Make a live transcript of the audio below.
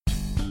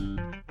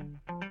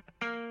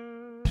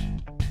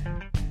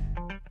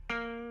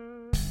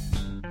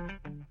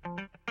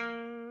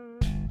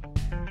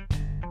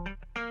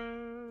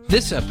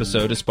This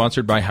episode is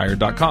sponsored by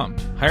Hired.com.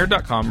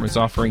 Hired.com is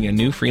offering a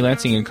new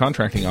freelancing and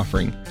contracting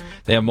offering.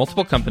 They have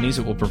multiple companies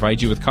that will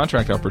provide you with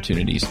contract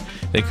opportunities.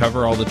 They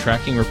cover all the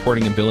tracking,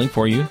 reporting, and billing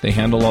for you. They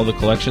handle all the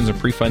collections and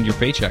pre-fund your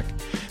paycheck.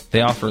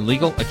 They offer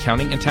legal,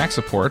 accounting, and tax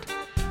support.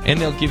 And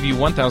they'll give you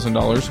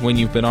 $1,000 when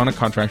you've been on a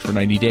contract for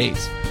 90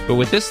 days. But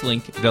with this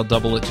link, they'll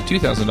double it to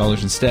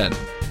 $2,000 instead.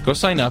 Go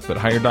sign up at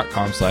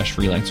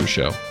hired.com/freelancer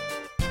show.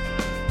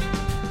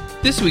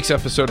 This week's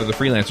episode of The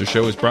Freelancer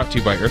Show is brought to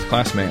you by Earth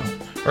Class Mail.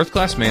 Earth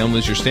Class Mail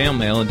moves your snail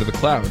mail into the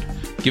cloud,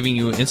 giving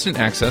you instant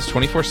access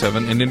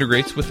 24/7 and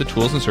integrates with the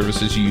tools and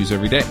services you use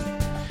every day.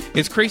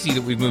 It's crazy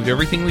that we've moved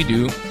everything we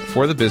do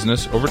for the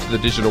business over to the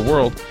digital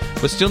world,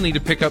 but still need to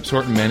pick up,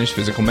 sort, and manage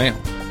physical mail.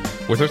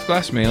 With Earth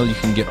Class Mail, you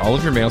can get all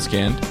of your mail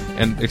scanned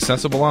and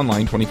accessible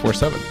online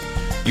 24/7.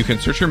 You can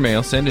search your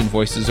mail, send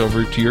invoices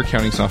over to your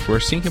accounting software,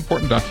 sync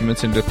important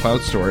documents into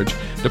cloud storage,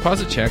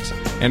 deposit checks,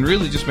 and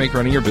really just make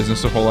running your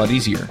business a whole lot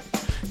easier.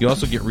 You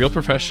also get real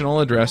professional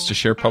address to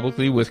share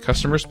publicly with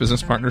customers,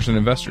 business partners, and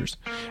investors.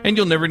 And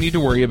you'll never need to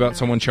worry about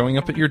someone showing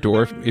up at your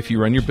door if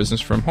you run your business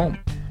from home.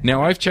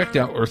 Now, I've checked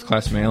out Earth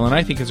Class Mail, and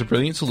I think it's a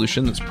brilliant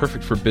solution that's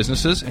perfect for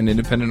businesses and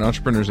independent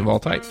entrepreneurs of all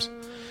types.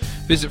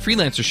 Visit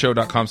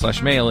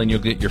freelancershow.com/mail and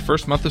you'll get your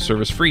first month of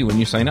service free when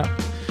you sign up.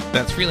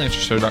 That's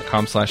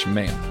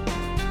freelancershow.com/mail.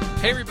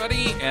 Hey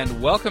everybody,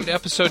 and welcome to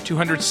episode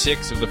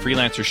 206 of The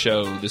Freelancer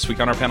Show. This week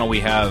on our panel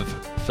we have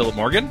Philip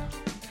Morgan.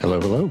 Hello,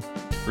 hello.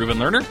 Reuben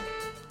Lerner.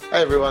 Hi,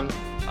 everyone.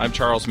 I'm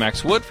Charles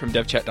Max Wood from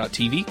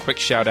devchat.tv. Quick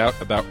shout out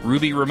about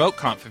Ruby Remote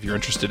Conf if you're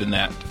interested in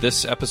that.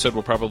 This episode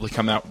will probably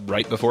come out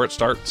right before it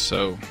starts,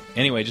 so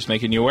anyway, just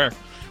making you aware.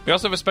 We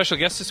also have a special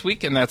guest this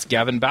week, and that's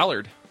Gavin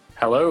Ballard.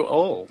 Hello,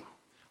 all.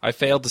 I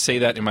failed to say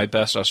that in my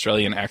best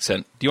Australian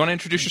accent. Do you want to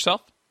introduce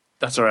yourself?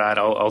 That's all right.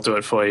 I'll do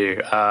it for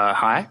you.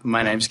 Hi,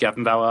 my name's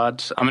Gavin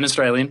Ballard. I'm an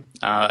Australian.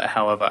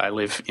 However, I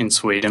live in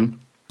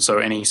Sweden. So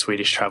any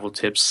Swedish travel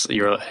tips,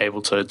 you're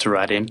able to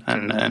write in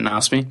and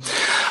ask me.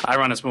 I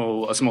run a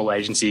small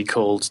agency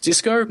called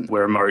Disco.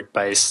 We're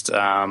remote-based,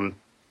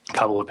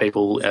 couple of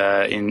people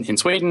in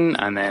Sweden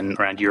and then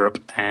around Europe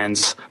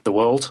and the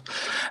world.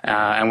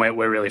 And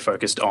we're really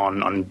focused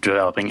on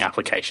developing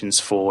applications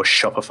for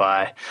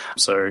Shopify.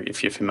 So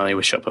if you're familiar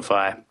with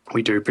Shopify,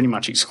 we do pretty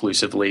much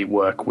exclusively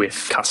work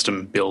with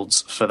custom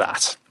builds for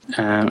that.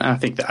 And I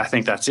think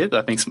that's it.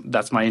 I think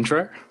that's my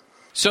intro.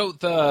 So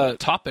the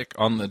topic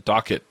on the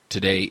docket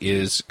today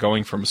is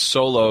going from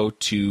solo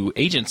to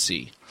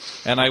agency.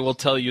 And I will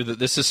tell you that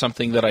this is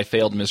something that I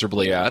failed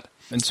miserably at.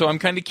 And so I'm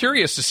kind of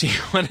curious to see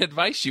what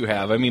advice you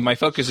have. I mean, my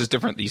focus is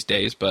different these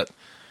days, but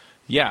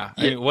yeah.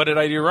 I mean, what did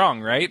I do wrong,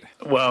 right?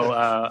 Well,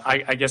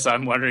 I guess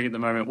I'm wondering at the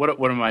moment,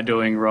 what am I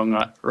doing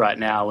wrong right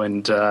now?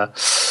 And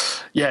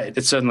yeah,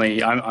 it's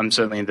certainly, I'm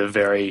certainly in the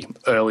very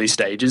early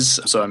stages.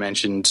 So I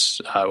mentioned,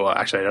 well,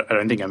 actually, I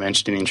don't think I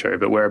mentioned in the intro,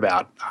 but we're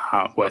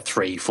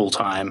 3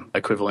 full-time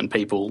equivalent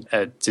people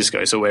at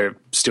Cisco. So we're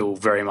still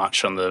very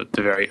much on the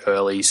very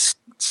early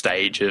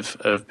stage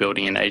of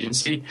building an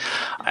agency.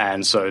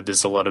 And so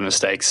there's a lot of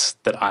mistakes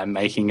that I'm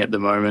making at the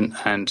moment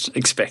and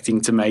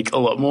expecting to make a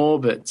lot more.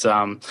 But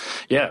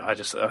yeah, I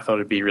thought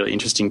it'd be really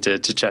interesting to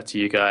chat to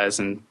you guys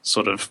and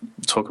sort of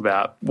talk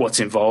about what's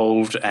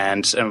involved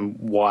and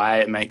why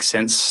it makes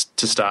sense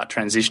to start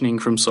transitioning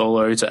from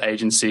solo to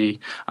agency.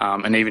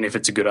 And even if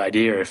it's a good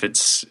idea, if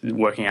it's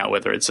working out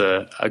whether it's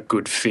a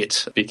good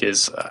fit,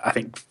 because I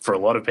think for a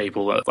lot of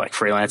people, like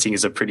freelancing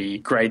is a pretty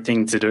great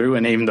thing to do.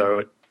 And even though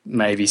it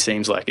maybe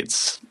seems like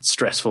it's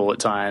stressful at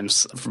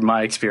times, from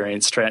my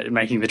experience,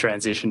 making the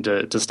transition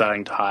to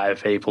starting to hire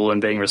people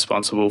and being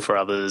responsible for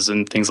others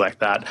and things like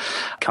that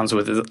comes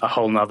with a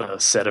whole nother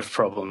set of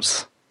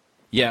problems.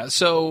 Yeah,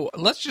 so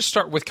let's just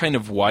start with kind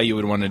of why you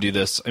would want to do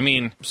this. I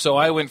mean, so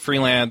I went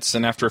freelance,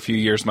 and after a few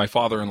years, my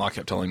father-in-law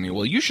kept telling me,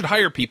 well, you should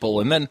hire people,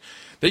 and then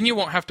you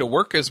won't have to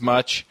work as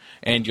much,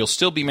 and you'll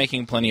still be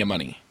making plenty of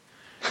money.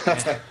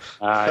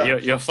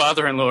 Your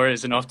father-in-law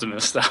is an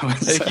optimist, I would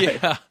say.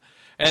 Yeah.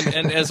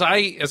 And as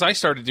I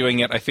started doing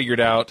it, I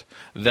figured out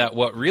that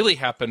what really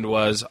happened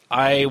was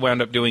I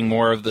wound up doing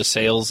more of the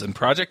sales and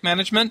project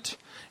management,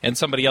 and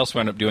somebody else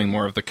wound up doing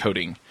more of the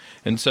coding.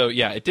 And so,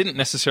 yeah, it didn't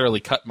necessarily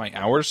cut my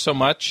hours so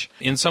much.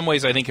 In some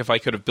ways, I think if I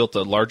could have built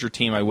a larger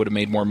team, I would have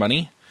made more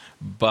money.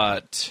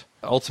 But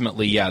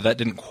ultimately, yeah, that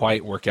didn't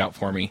quite work out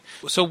for me.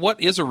 So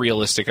what is a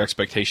realistic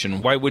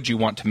expectation? Why would you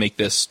want to make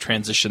this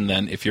transition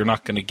then if you're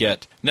not going to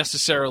get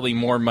necessarily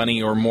more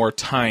money or more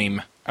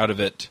time out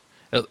of it?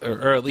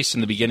 Or at least in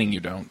the beginning, you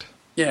don't.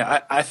 Yeah,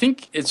 I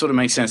think it sort of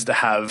makes sense to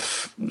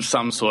have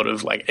some sort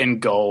of like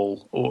end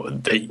goal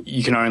that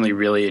you can only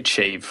really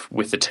achieve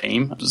with the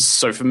team.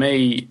 So for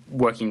me,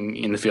 working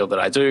in the field that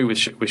I do with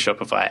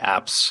Shopify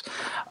apps,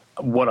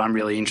 what I'm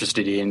really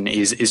interested in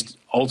is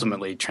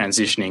ultimately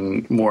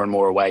transitioning more and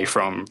more away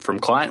from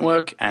client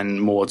work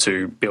and more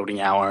to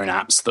building our own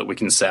apps that we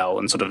can sell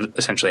and sort of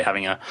essentially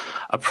having a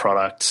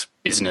product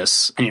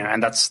business.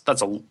 And that's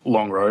a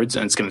long road,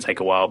 and it's going to take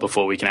a while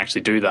before we can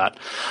actually do that.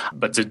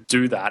 But to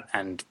do that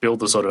and build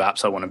the sort of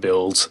apps I want to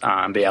build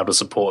and be able to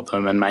support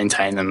them and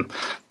maintain them,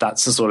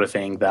 that's the sort of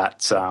thing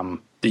that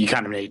you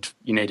kind of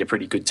need a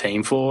pretty good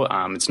team for.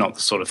 It's not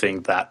the sort of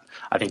thing that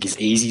I think is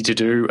easy to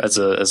do as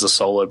a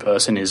solo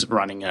person, is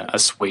running a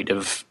suite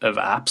of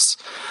apps.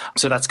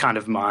 So that's kind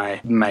of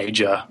my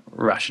major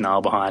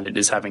rationale behind it,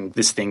 is having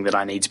this thing that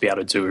I need to be able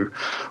to do,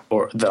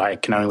 or that I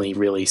can only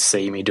really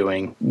see me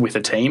doing with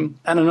a team.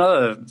 And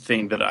another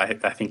thing that I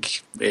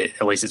think,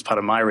 at least it's part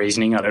of my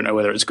reasoning, I don't know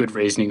whether it's good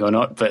reasoning or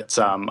not, but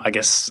I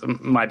guess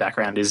my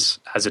background is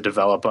as a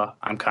developer.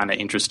 I'm kind of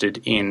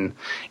interested in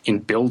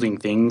building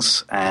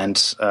things, and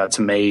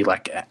to me,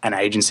 like an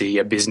agency,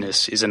 a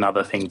business is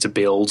another thing to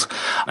build.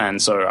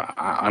 And so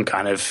I'm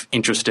kind of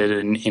interested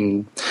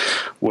in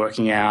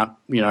working out,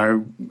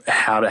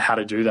 how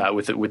to do that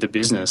with a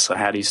business. So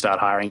how do you start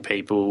hiring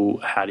people?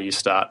 How do you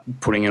start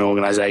putting an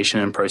organization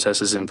and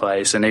processes in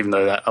place? And even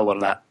though a lot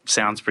of that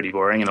sounds pretty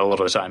boring, and a lot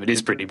of the time it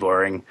is pretty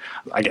boring,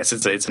 I guess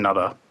it's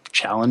another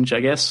challenge,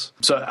 I guess.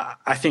 So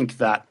I think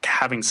that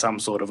having some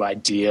sort of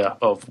idea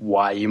of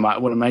why you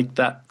might want to make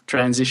that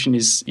transition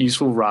is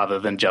useful, rather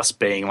than just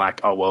being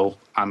like, oh, well,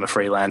 I'm a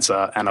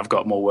freelancer and I've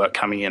got more work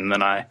coming in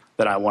than I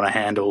want to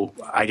handle.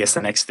 I guess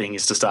the next thing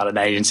is to start an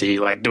agency.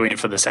 Like, doing it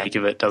for the sake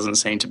of it doesn't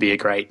seem to be a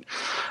great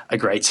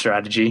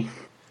strategy.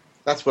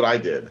 That's what I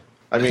did.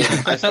 I mean,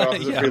 I started off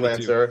as a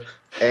freelancer,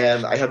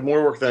 and I had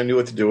more work than I knew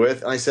what to do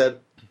with, and I said,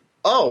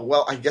 oh,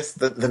 well, I guess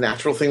the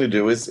natural thing to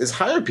do is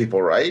hire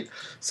people, right?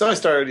 So I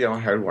started, I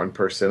hired one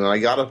person, and I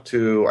got up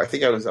to, I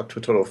think I was up to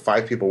a total of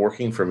 5 people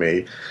working for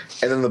me,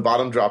 and then the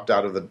bottom dropped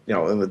out of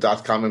in the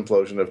dot-com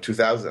implosion of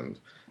 2000.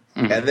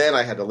 Mm-hmm. And then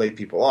I had to lay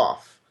people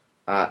off.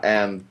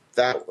 And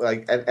that,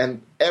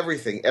 and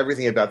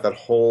everything about that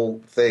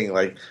whole thing,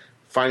 like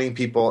finding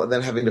people and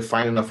then having to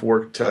find enough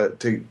work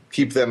to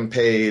keep them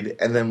paid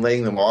and then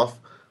laying them off,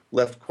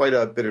 left quite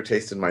a bitter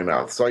taste in my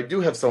mouth. So I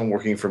do have someone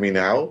working for me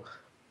now,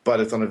 but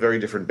it's on a very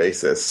different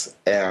basis.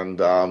 And,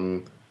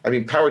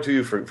 power to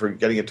you for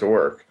getting it to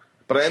work.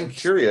 But I am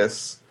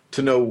curious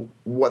to know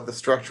what the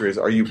structure is.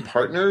 Are you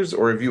partners,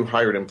 or have you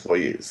hired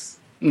employees?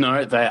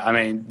 No,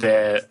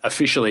 they're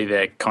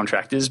officially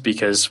contractors,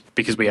 because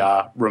we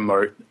are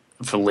remote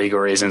for legal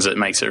reasons. It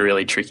makes it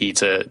really tricky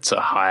to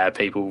hire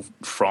people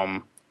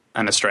from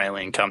an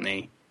Australian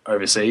company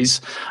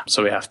overseas.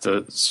 So we have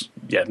to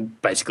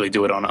basically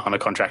do it on a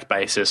contract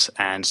basis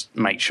and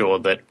make sure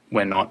that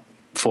we're not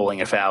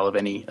falling afoul of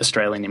any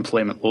Australian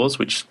employment laws,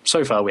 which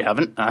so far we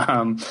haven't.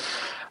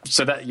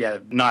 So that,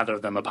 neither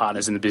of them are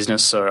partners in the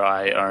business, so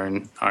I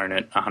own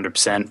it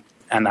 100%.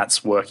 And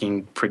that's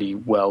working pretty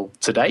well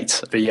to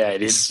date. But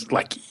it is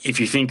like,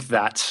 if you think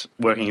that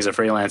working as a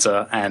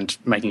freelancer and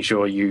making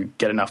sure you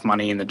get enough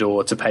money in the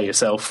door to pay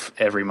yourself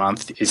every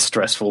month is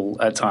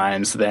stressful at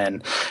times,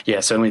 then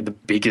certainly the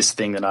biggest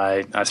thing that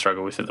I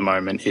struggle with at the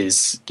moment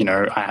is,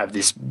 I have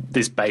this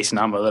base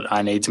number that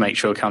I need to make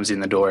sure comes in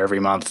the door every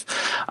month,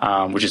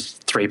 which is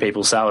 3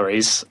 people's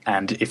salaries.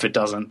 And if it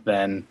doesn't,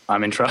 then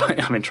I'm in trouble.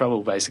 I'm in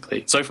trouble,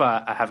 basically. So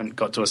far, I haven't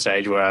got to a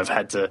stage where I've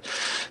had to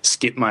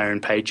skip my own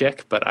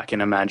paycheck, but I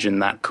can imagine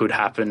that could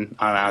happen.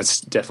 I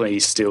was definitely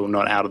still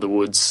not out of the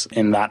woods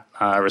in that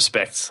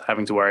respect,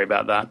 having to worry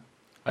about that.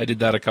 I did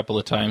that a couple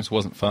of times.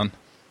 Wasn't fun.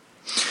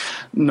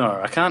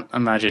 No, I can't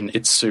imagine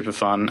it's super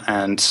fun.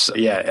 And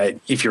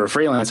if you're a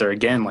freelancer,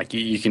 again, like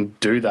you can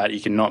do that.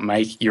 You can not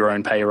make your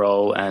own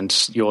payroll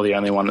and you're the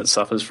only one that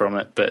suffers from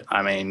it. But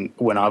I mean,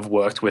 when I've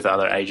worked with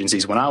other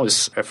agencies, when I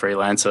was a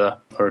freelancer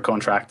or a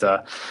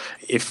contractor,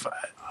 if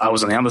I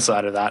was on the other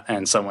side of that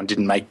and someone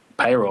didn't make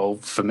payroll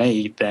for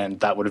me, then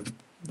that would have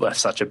left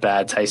such a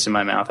bad taste in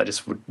my mouth. I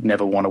just would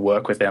never want to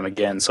work with them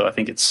again. So I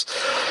think it's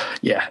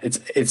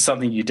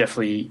something you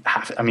definitely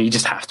have. You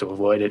just have to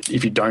avoid it.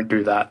 If you don't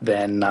do that,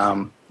 then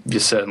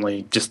you're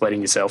certainly just letting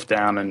yourself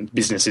down, and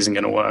business isn't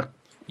going to work.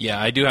 Yeah,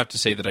 I do have to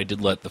say that I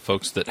did let the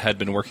folks that had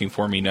been working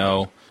for me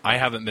know, I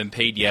haven't been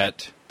paid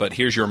yet, but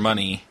here's your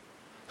money,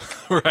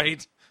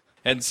 right?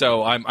 And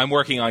so I'm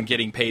working on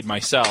getting paid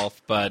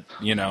myself, but,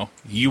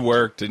 you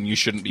worked and you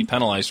shouldn't be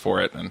penalized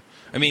for it. And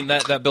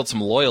that built some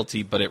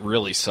loyalty, but it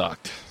really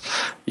sucked.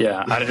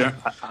 Yeah,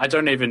 I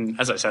don't even,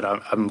 as I said,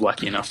 I'm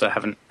lucky enough that I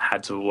haven't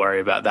had to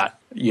worry about that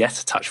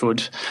yet, touch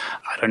wood.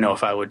 I don't know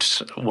if I would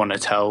want to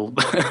tell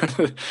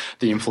the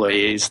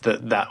employees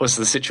that was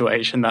the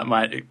situation. That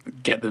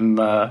might get them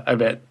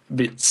a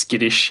bit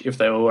skittish if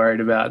they were worried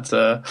about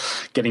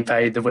getting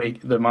paid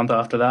the month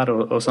after that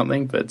or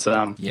something. But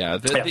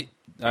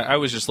I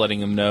was just letting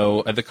them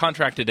know. The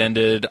contract had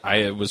ended.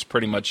 I was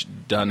pretty much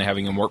done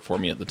having them work for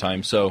me at the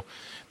time. So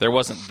there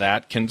wasn't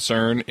that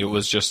concern. It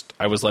was just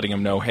I was letting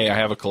them know, hey, I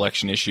have a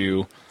collection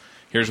issue.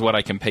 Here's what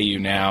I can pay you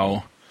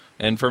now.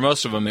 And for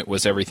most of them, it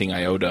was everything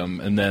I owed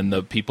them. And then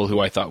the people who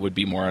I thought would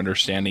be more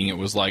understanding, it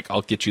was like,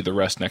 I'll get you the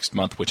rest next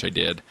month, which I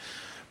did.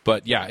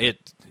 But yeah,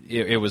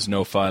 it was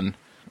no fun.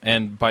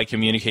 And by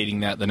communicating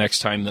that, the next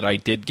time that I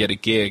did get a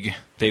gig,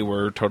 they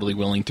were totally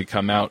willing to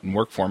come out and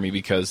work for me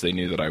because they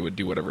knew that I would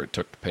do whatever it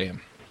took to pay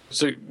them.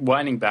 So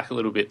winding back a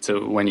little bit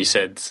to when you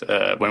said,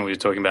 when we were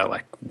talking about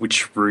like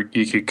which route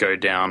you could go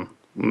down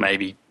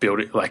maybe build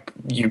it, like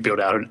you build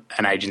out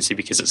an agency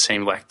because it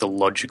seemed like the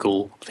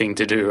logical thing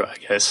to do, I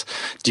guess.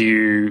 Do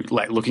you,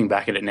 like, looking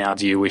back at it now,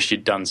 do you wish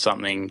you'd done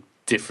something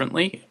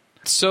differently?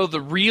 So the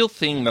real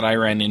thing that I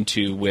ran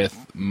into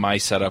with my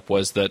setup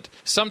was that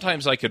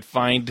sometimes I could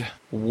find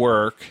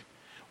work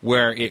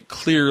where it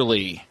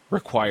clearly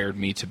required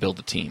me to build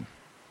a team.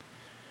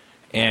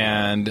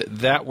 And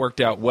that worked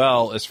out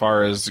well as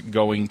far as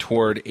going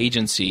toward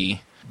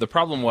agency. The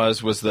problem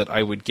was that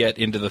I would get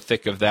into the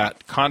thick of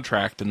that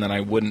contract, and then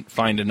I wouldn't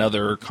find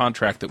another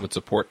contract that would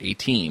support a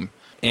team.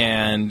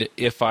 And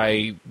if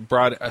I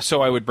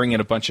I would bring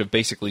in a bunch of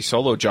basically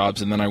solo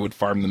jobs, and then I would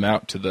farm them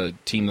out to the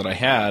team that I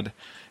had,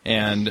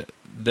 and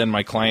then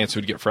my clients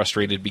would get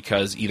frustrated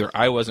because either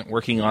I wasn't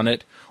working on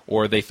it,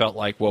 or they felt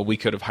like, well, we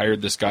could have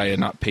hired this guy and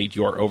not paid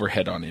your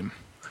overhead on him.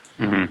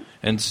 Mm-hmm.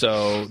 And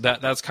so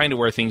that's kind of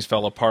where things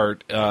fell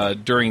apart.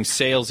 During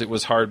sales, it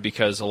was hard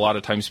because a lot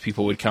of times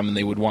people would come and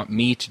they would want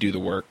me to do the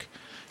work,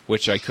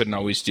 which I couldn't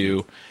always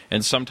do.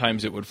 And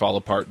sometimes it would fall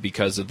apart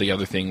because of the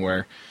other thing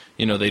where,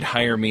 they'd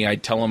hire me.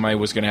 I'd tell them I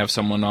was going to have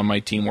someone on my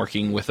team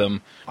working with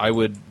them. I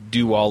would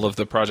do all of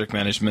the project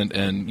management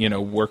and,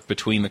 work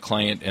between the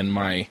client and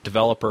my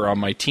developer on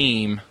my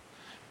team.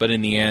 But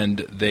in the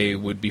end, they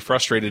would be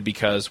frustrated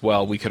because,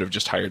 well, we could have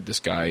just hired this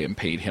guy and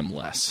paid him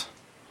less.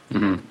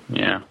 Mm-hmm.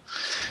 Yeah.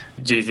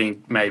 Do you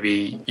think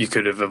maybe you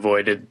could have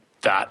avoided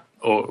that,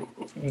 or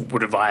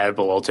would a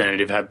viable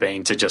alternative have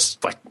been to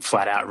just like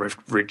flat out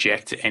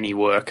reject any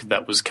work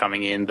that was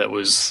coming in that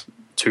was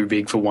too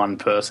big for one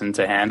person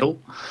to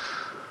handle?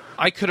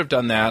 I could have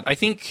done that. I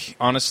think,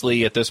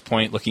 honestly, at this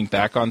point, looking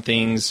back on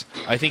things,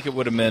 I think it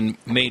would have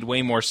made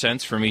way more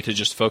sense for me to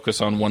just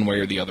focus on one way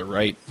or the other,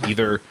 right?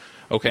 Either,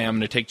 okay, I'm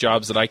going to take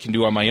jobs that I can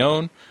do on my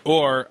own,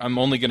 or I'm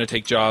only going to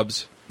take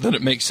jobs that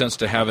it makes sense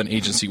to have an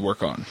agency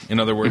work on. In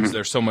other words,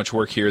 there's so much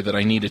work here that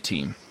I need a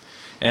team.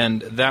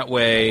 And that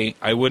way,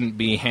 I wouldn't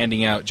be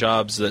handing out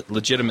jobs that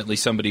legitimately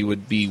somebody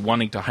would be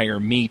wanting to hire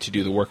me to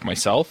do the work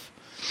myself.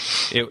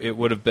 It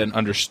would have been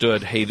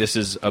understood, hey, this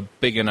is a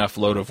big enough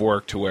load of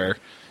work to where,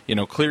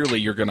 clearly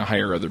you're going to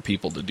hire other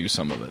people to do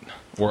some of it,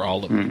 or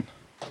all of it.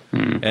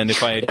 And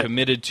if I had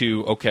committed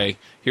to, okay,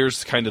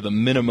 here's kind of the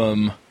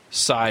minimum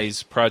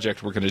size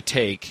project we're going to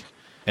take,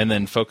 and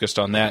then focused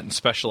on that and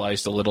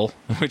specialized a little,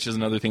 which is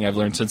another thing I've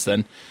learned since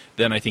then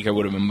I think I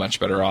would have been much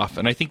better off.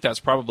 And I think that's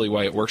probably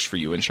why it works for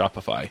you in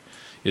Shopify,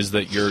 is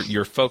that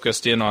you're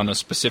focused in on a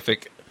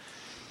specific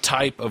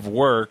type of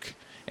work,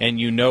 and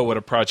you know what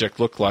a project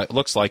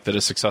looks like that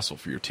is successful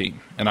for your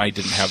team. And I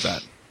didn't have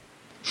that.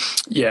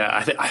 Yeah,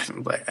 I think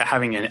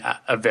having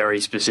a very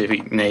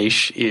specific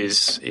niche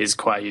is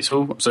quite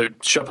useful. So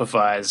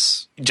Shopify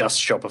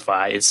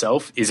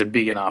itself is a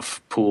big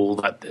enough pool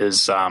that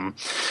is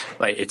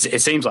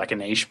it seems like a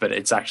niche, but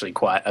it's actually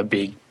quite a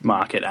big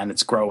market and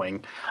it's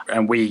growing.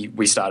 And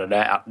we started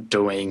out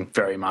doing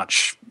very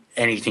much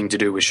anything to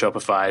do with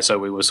Shopify, so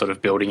we were sort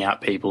of building out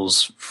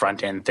people's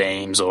front-end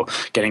themes or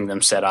getting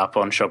them set up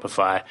on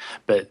Shopify.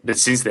 But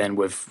since then,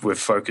 we've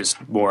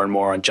focused more and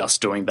more on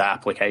just doing the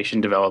application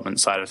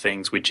development side of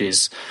things, which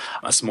is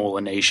a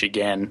smaller niche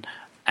again.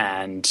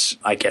 And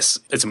I guess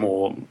it's a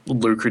more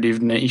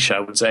lucrative niche, I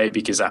would say,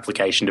 because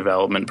application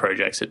development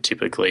projects are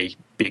typically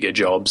bigger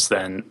jobs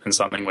than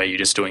something where you're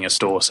just doing a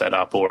store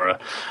setup or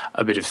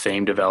a bit of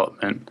theme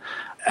development.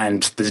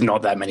 And there's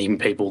not that many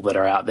people that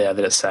are out there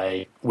that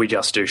say, we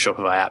just do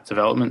Shopify app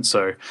development.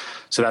 So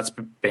that's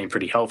been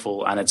pretty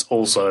helpful. And it's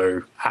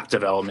also, app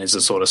development is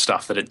the sort of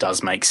stuff that it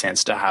does make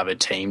sense to have a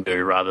team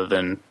do rather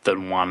than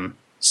one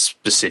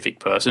specific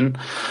person.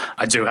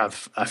 I do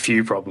have a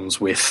few problems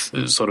with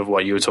sort of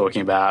what you were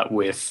talking about,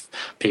 with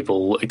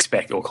people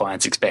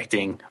clients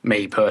expecting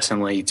me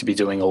personally to be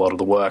doing a lot of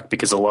the work,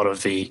 because a lot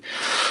of the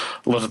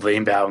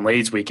inbound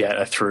leads we get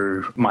are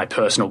through my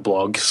personal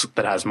blogs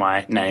that has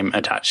my name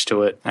attached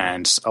to it,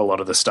 and a lot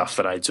of the stuff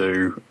that I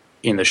do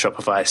in the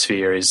Shopify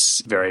sphere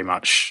is very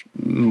much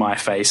my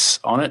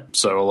face on it.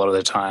 So a lot of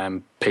the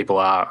time people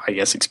are, I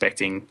guess,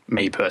 expecting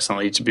me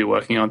personally to be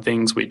working on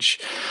things, which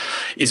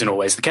isn't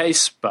always the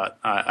case. But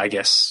I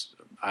guess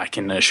I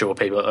can assure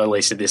people, at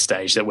least at this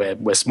stage, that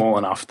we're small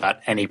enough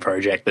that any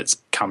project that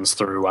comes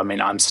through, I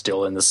mean, I'm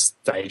still in the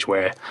stage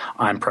where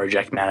I'm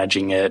project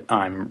managing it.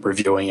 I'm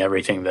reviewing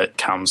everything that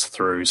comes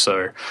through.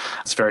 So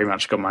it's very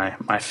much got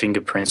my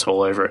fingerprints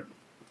all over it.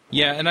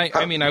 Yeah, and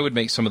I mean, I would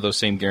make some of those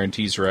same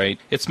guarantees, right?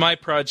 It's my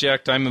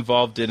project. I'm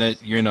involved in it.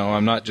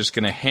 I'm not just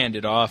going to hand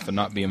it off and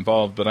not be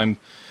involved, but I'm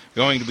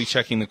going to be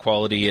checking the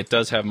quality. It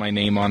does have my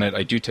name on it.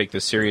 I do take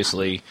this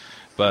seriously,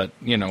 but,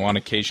 on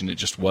occasion it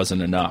just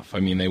wasn't enough. I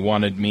mean, they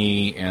wanted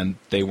me, and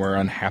they were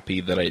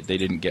unhappy that they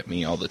didn't get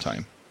me all the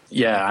time.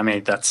 Yeah, I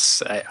mean,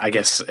 I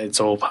guess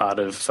it's all part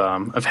of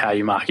how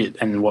you market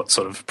and what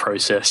sort of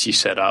process you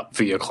set up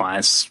for your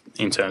clients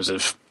in terms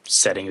of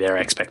setting their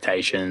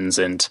expectations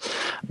and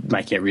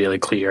making it really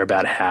clear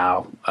about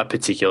how a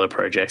particular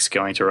project's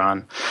going to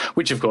run,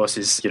 which of course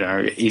is,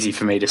 easy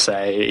for me to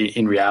say.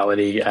 In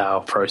reality, our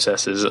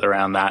processes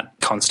around that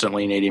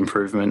constantly need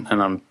improvement,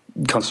 and I'm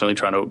constantly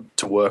trying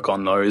to work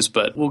on those,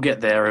 but we'll get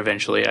there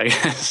eventually, I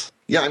guess.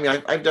 Yeah, I mean,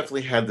 I've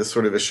definitely had this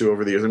sort of issue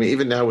over the years. I mean,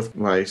 even now with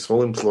my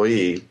sole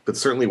employee, but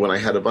certainly when I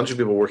had a bunch of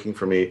people working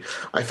for me,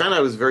 I found I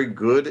was very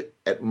good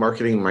at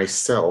marketing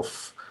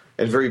myself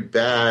and very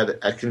bad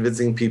at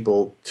convincing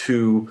people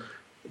to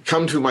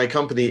come to my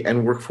company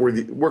and work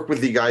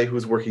with the guy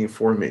who's working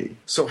for me.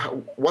 So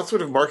what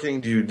sort of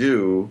marketing do you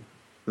do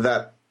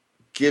that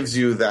gives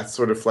you that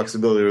sort of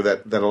flexibility, or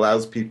that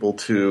allows people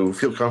to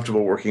feel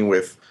comfortable working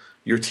with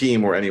your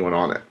team or anyone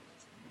on it?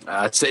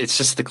 It's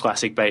just the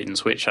classic bait and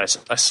switch. I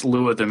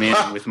lure them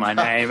in with my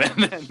name,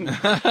 and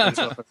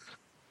then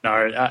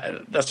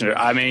no, that's true.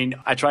 I mean,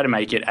 I try to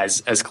make it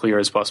as clear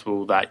as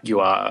possible that you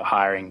are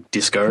hiring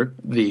Disco,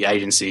 the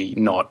agency,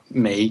 not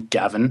me,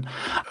 Gavin.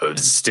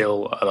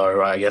 Still,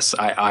 though, I guess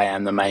I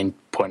am the main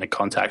point of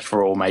contact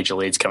for all major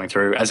leads coming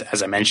through.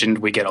 As I mentioned,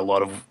 we get a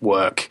lot of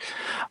work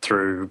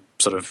through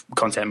sort of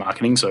content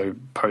marketing, so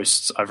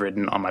posts I've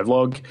written on my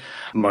blog.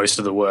 Most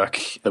of the work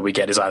that we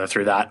get is either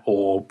through that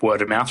or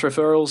word of mouth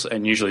referrals,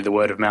 and usually the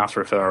word of mouth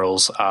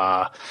referrals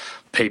are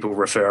people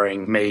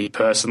referring me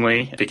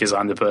personally because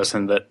I'm the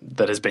person that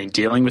has been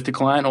dealing with the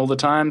client all the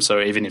time.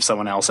 So even if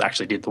someone else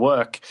actually did the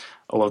work,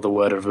 a lot of the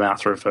word of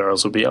mouth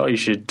referrals will be, oh, you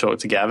should talk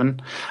to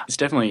Gavin. It's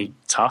definitely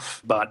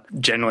tough, but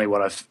generally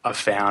what I've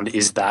found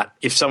is that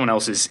if someone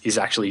else is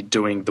actually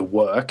doing the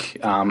work,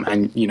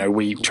 and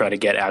we try to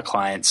get our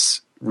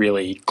clients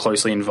really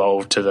closely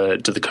involved to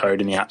the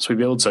code and the apps we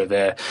build. So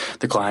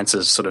the clients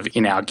are sort of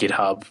in our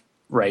GitHub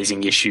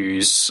raising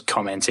issues,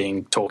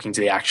 commenting, talking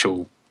to the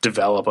actual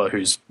developer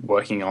who's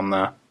working on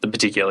the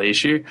particular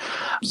issue.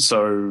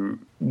 So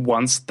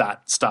once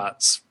that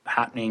starts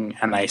happening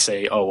and they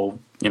say, oh,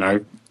 well,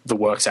 the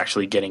work's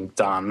actually getting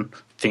done,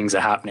 things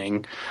are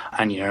happening,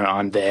 and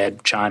I'm there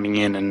chiming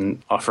in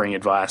and offering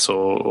advice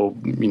or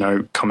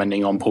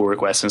commenting on pull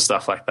requests and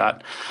stuff like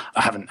that,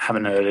 I haven't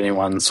heard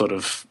anyone sort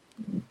of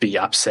be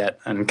upset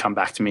and come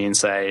back to me and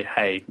say,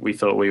 hey, we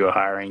thought we were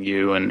hiring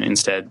you, and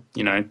instead,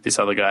 this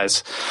other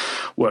guy's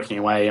working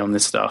away on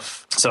this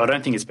stuff. So I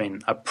don't think it's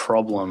been a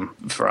problem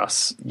for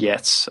us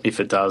yet.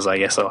 If it does, I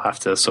guess I'll have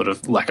to sort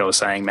of, like I was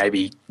saying,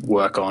 maybe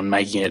work on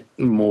making it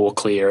more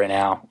clear in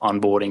our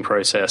onboarding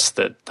process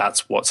that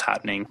that's what's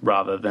happening,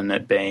 rather than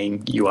it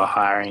being you are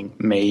hiring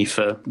me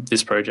for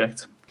this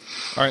project.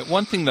 All right,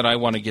 one thing that I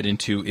want to get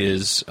into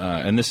is,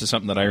 and this is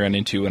something that I ran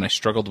into and I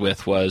struggled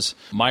with, was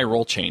my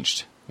role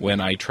changed when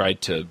I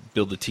tried to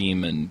build a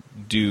team and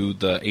do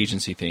the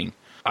agency thing.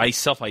 I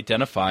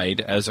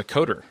self-identified as a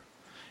coder,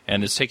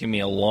 and it's taken me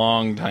a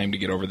long time to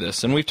get over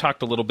this. And we've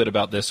talked a little bit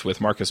about this with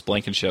Marcus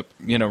Blankenship,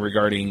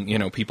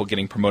 regarding, people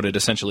getting promoted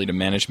essentially to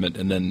management,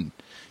 and then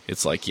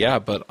it's like, yeah,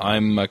 but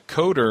I'm a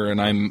coder,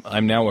 and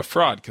I'm now a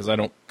fraud because I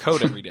don't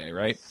code every day,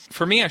 right?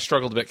 For me, I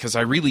struggled a bit because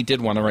I really did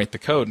want to write the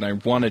code, and I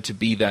wanted to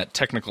be that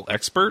technical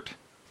expert,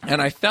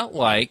 and I felt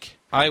like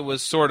I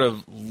was sort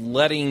of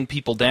letting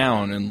people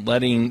down and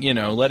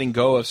letting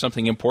go of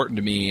something important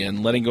to me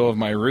and letting go of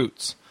my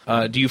roots.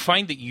 Do you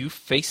find that you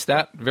face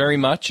that very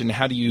much, and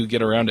how do you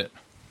get around it?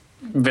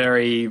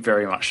 Very,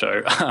 very much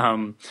so.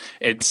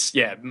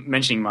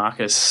 Mentioning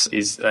Marcus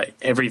is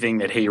everything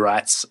that he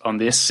writes on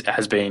this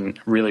has been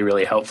really,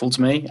 really helpful to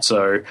me.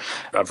 So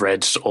I've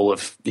read all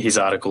of his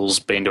articles,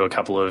 been to a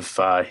couple of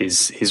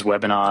his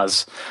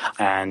webinars,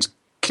 and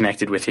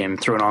connected with him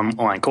through an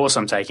online course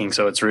I'm taking,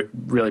 so it's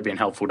really been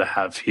helpful to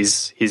have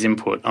his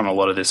input on a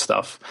lot of this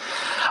stuff.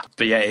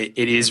 But yeah, it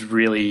is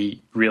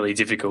really, really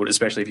difficult,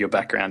 especially if your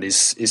background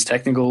is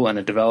technical and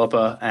a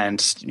developer,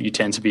 and you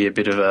tend to be a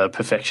bit of a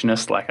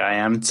perfectionist like I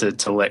am,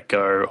 to let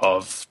go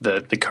of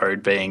the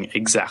code being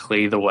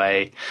exactly the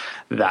way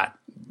that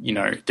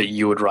that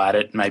you would write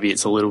it. Maybe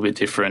it's a little bit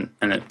different,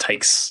 and it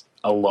takes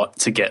a lot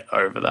to get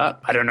over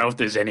that. I don't know if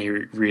there's any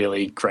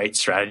really great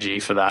strategy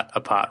for that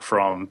apart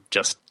from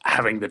just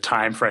having the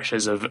time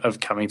pressures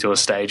of coming to a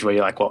stage where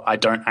you're like, well, I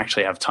don't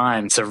actually have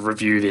time to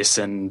review this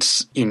and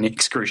in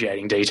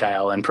excruciating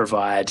detail and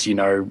provide,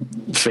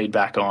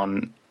 feedback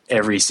on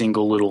every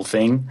single little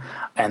thing,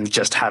 and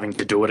just having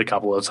to do it a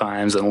couple of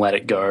times and let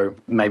it go.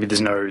 Maybe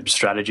there's no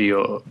strategy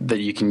that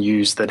you can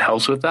use that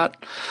helps with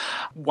that.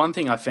 One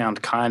thing I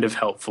found kind of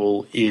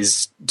helpful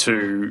is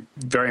to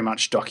very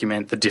much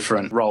document the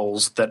different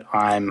roles that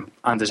I'm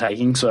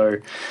undertaking. So,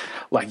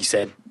 like you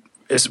said,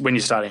 when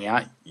you're starting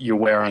out, you're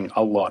wearing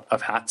a lot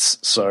of hats.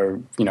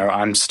 So,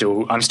 I'm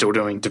still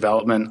doing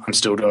development. I'm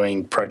still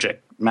doing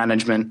project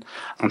management.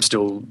 I'm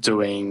still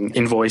doing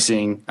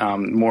invoicing.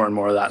 More and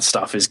more of that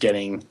stuff is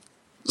getting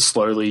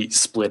slowly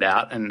split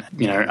out, and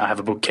I have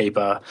a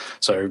bookkeeper,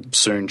 so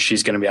soon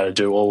she's going to be able to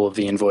do all of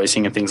the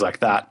invoicing and things like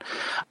that.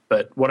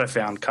 But what I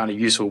found kind of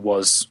useful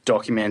was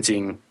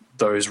documenting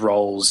those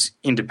roles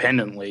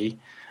independently.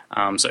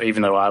 So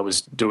even though I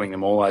was doing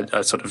them all,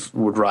 I sort of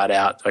would write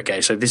out,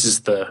 okay, so this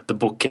is the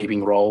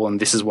bookkeeping role, and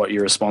this is what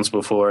you're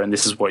responsible for, and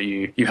this is what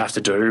you have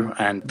to do.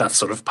 And that's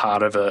sort of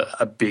part of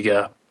a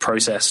bigger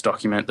process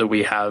document that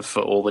we have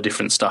for all the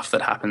different stuff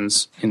that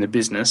happens in the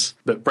business,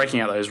 but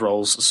breaking out those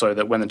roles so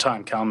that when the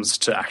time comes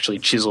to actually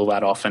chisel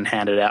that off and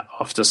hand it out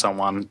off to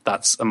someone,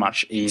 that's a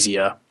much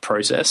easier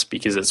process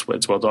because it's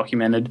well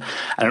documented.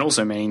 And it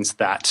also means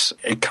that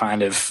it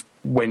kind of,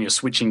 when you're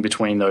switching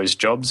between those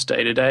jobs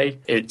day to day,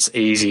 it's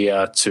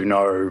easier to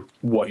know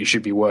what you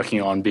should be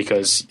working on,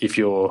 because if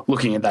you're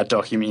looking at that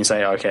document, you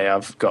say, okay,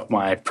 I've got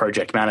my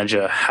project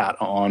manager hat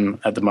on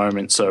at the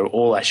moment, so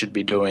all I should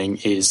be doing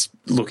is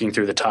looking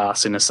through the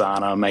tasks in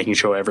Asana, making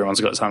sure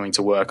everyone's got something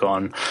to work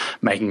on,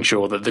 making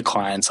sure that the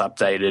client's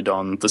updated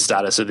on the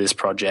status of this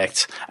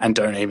project, and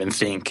don't even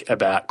think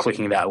about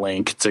clicking that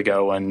link to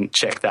go and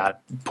check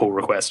that pull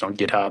request on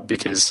GitHub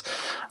because,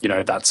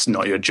 that's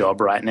not your job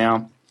right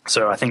now.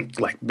 So I think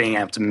being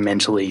able to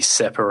mentally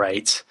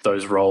separate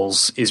those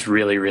roles is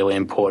really, really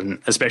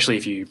important, especially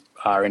if you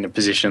are in a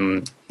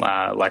position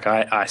like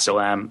I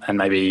still am, and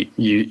maybe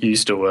you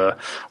still were,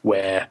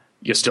 where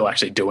you're still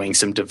actually doing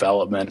some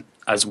development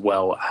as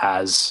well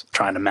as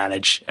trying to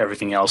manage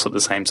everything else at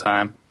the same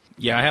time.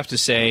 Yeah, I have to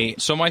say,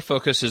 so my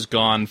focus has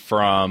gone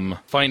from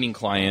finding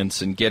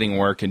clients and getting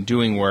work and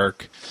doing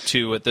work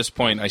to, at this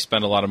point, I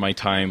spend a lot of my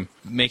time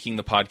making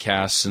the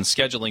podcasts and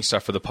scheduling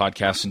stuff for the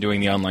podcasts and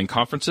doing the online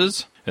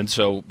conferences. And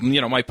so,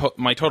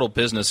 my total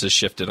business has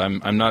shifted.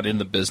 I'm not in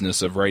the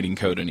business of writing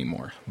code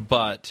anymore.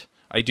 But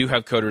I do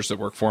have coders that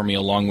work for me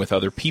along with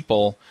other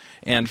people.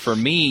 And for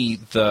me,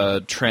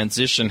 the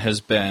transition has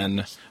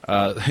been,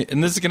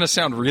 and this is going to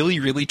sound really,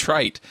 really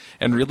trite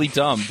and really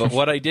dumb, but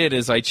what I did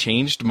is I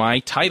changed my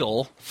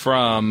title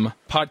from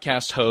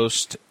podcast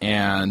host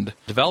and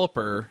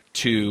developer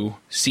to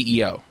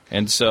CEO.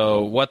 And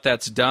so what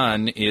that's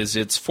done is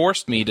it's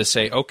forced me to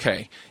say,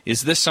 okay,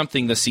 is this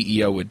something the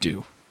CEO would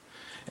do?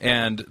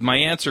 And my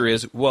answer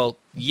is, well,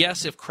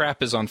 yes, if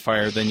crap is on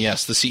fire, then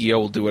yes, the CEO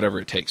will do whatever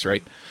it takes,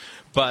 right?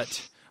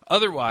 But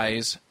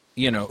otherwise,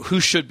 who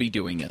should be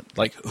doing it?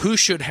 Who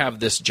should have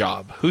this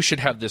job? Who should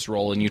have this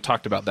role? And you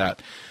talked about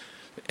that.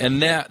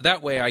 And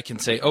that way I can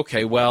say,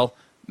 okay, well,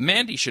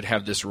 Mandy should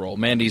have this role.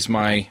 Mandy's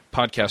my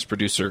podcast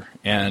producer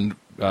and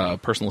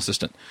personal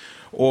assistant.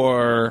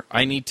 Or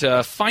I need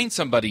to find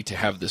somebody to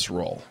have this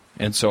role.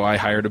 And so I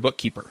hired a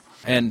bookkeeper.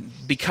 And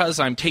because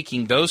I'm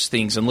taking those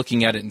things and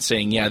looking at it and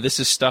saying, yeah,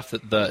 this is stuff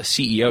that the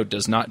CEO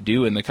does not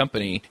do in the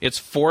company, it's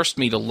forced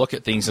me to look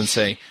at things and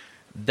say,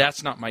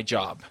 that's not my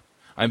job.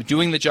 I'm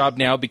doing the job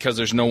now because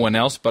there's no one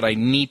else, but I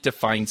need to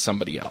find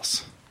somebody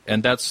else.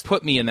 And that's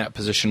put me in that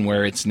position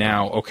where it's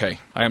now, okay,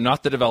 I am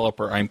not the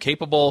developer. I'm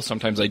capable.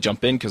 Sometimes I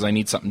jump in because I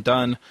need something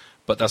done,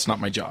 but that's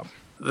not my job.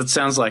 That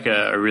sounds like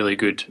a really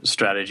good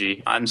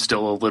strategy. I'm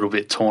still a little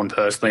bit torn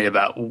personally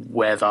about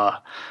whether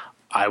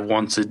I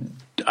want to.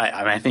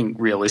 I think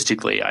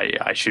realistically,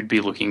 I should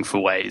be looking for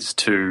ways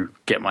to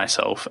get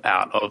myself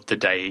out of the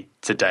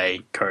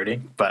day-to-day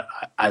coding. But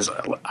as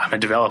I'm a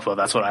developer,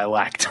 that's what I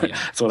like.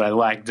 That's what I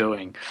like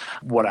doing.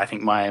 What I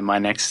think my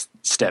next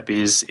step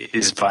is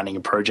finding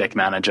a project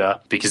manager,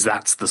 because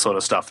that's the sort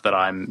of stuff that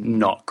I'm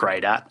not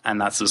great at,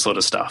 and that's the sort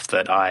of stuff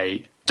that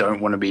I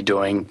don't want to be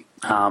doing.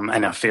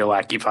 And I feel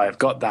like if I've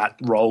got that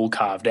role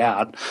carved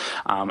out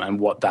and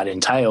what that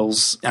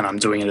entails, and I'm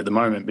doing it at the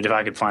moment, but if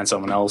I could find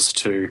someone else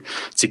to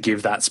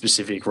give that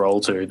specific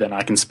role to, then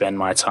I can spend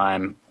my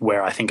time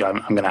where I think I'm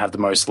going to have the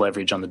most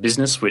leverage on the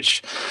business,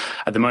 which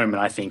at the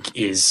moment I think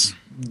is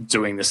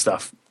doing this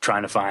stuff,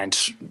 trying to find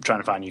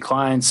new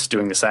clients,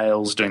 doing the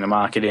sales, doing the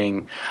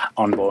marketing,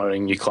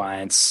 onboarding new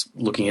clients,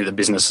 looking at the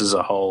business as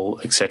a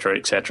whole, et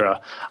cetera,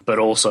 but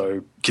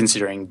also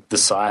considering the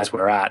size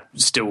we're at,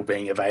 still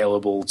being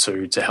available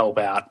to help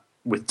out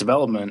with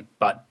development,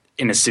 but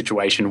in a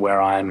situation where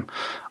I'm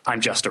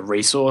just a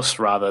resource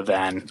rather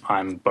than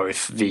I'm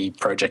both the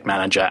project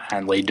manager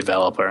and lead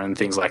developer and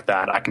things like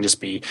that. I can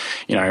just be,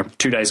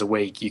 2 days a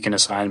week. You can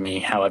assign me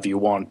however you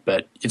want,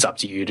 but it's up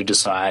to you to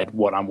decide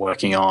what I'm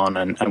working on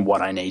and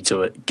what I need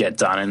to get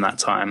done in that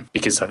time.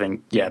 Because I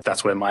think,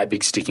 that's where my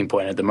big sticking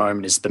point at the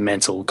moment is the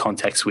mental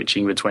context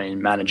switching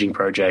between managing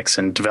projects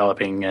and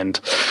developing and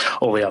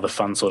all the other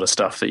fun sort of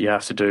stuff that you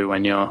have to do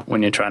when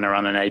you're trying to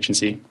run an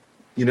agency.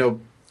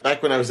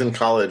 Back when I was in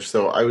college,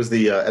 so I was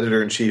the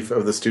editor-in-chief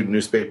of the student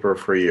newspaper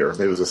for a year.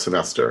 It was a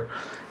semester.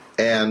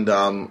 And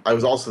I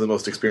was also the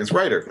most experienced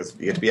writer, because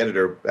you get to be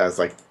editor as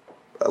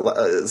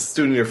a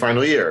student in your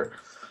final year.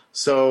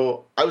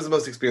 So I was the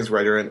most experienced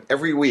writer, and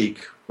every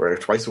week, or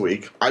twice a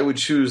week, I would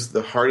choose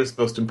the hardest,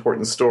 most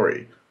important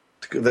story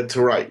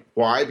to write.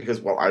 Why? Because,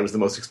 I was the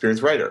most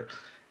experienced writer.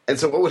 And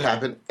so what would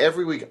happen,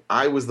 every week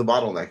I was the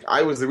bottleneck.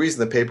 I was the reason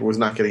the paper was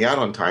not getting out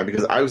on time,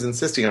 because I was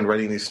insisting on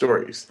writing these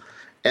stories.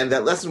 And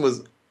that lesson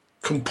was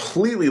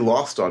completely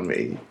lost on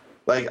me.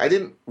 I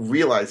didn't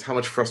realize how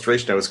much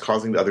frustration I was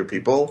causing to other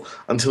people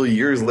until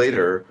years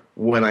later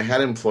when I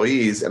had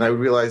employees, and I would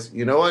realize,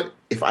 you know what?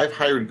 If I've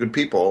hired good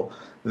people,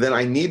 then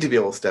I need to be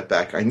able to step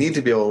back. I need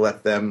to be able to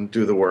let them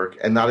do the work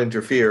and not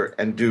interfere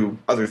and do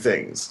other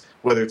things,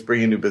 whether it's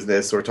bringing new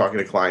business or talking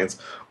to clients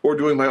or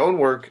doing my own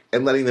work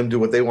and letting them do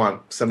what they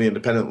want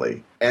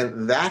semi-independently.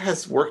 And that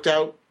has worked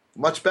out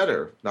much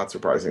better, not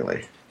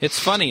surprisingly. It's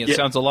funny. It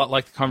sounds a lot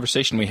like the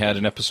conversation we had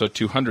in episode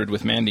 200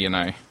 with Mandy and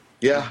I.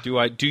 Yeah.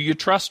 Do you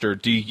trust her?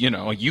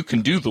 You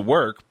can do the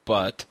work,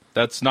 but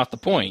that's not the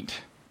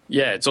point.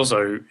 Yeah, it's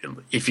also,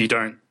 if you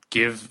don't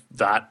give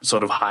that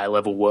sort of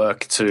high-level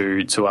work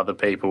to other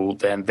people,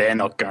 then they're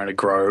not going to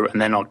grow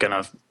and they're not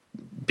going to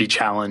be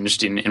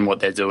challenged in what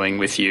they're doing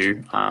with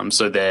you.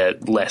 So they're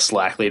less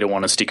likely to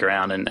want to stick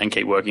around and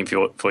keep working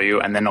for you,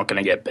 and they're not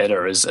going to get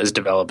better as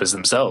developers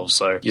themselves.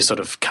 So you're sort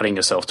of cutting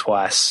yourself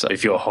twice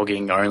if you're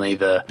hogging only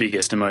the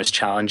biggest and most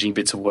challenging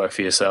bits of work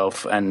for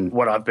yourself. And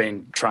what I've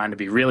been trying to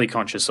be really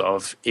conscious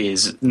of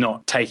is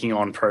not taking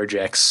on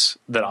projects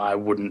that I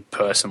wouldn't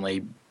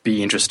personally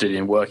be interested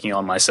in working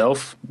on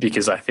myself,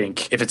 because I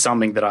think if it's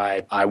something that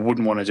I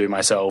wouldn't want to do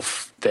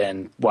myself,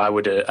 then why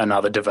would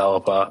another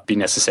developer be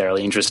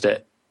necessarily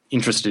interested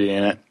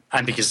in it?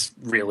 And because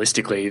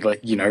realistically,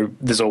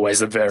 there's always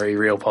the very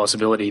real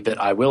possibility that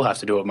I will have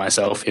to do it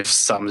myself. If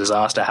some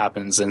disaster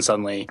happens and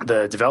suddenly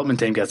the development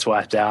team gets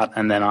wiped out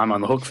and then I'm on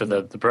the hook for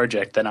the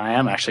project, then I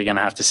am actually going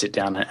to have to sit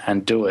down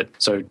and do it.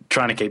 So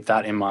trying to keep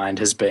that in mind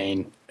has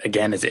been,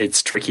 again,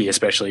 it's tricky,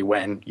 especially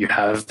when you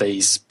have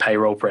these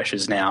payroll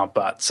pressures now.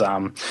 But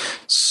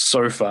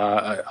so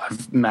far,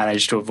 I've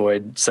managed to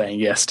avoid saying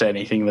yes to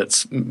anything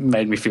that's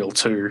made me feel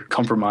too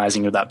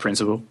compromising of that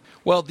principle.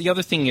 Well, the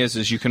other thing is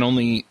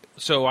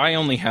I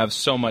only have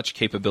so much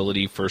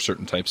capability for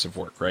certain types of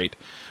work, right?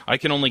 I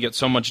can only get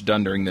so much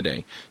done during the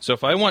day. So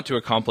if I want to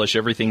accomplish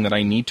everything that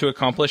I need to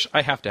accomplish,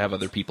 I have to have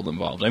other people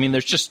involved. I mean,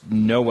 there's just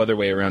no other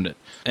way around it.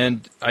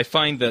 And I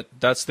find that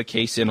that's the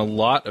case in a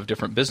lot of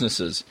different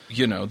businesses.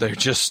 They're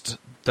just,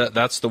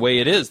 that's the way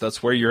it is.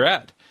 That's where you're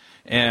at.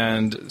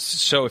 And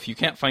so if you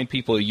can't find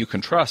people you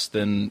can trust,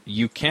 then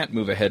you can't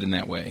move ahead in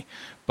that way.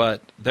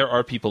 But there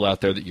are people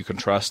out there that you can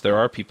trust. There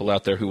are people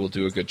out there who will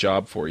do a good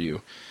job for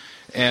you.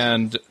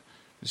 And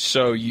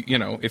so,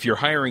 if you're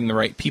hiring the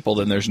right people,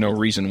 then there's no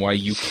reason why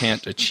you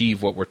can't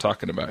achieve what we're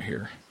talking about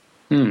here.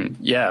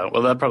 Yeah,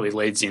 well, that probably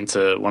leads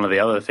into one of the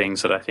other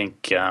things that I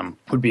think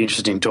would be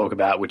interesting to talk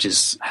about, which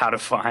is how to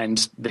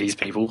find these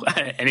people.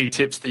 Any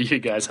tips that you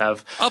guys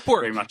have?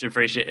 Upwork. Very much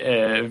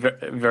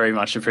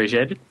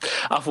appreciated.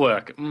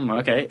 Upwork.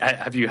 Okay.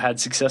 Have you had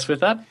success with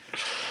that?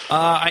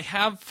 I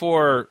have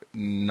for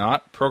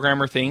not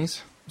programmer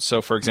things. So,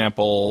 for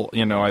example,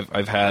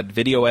 I've had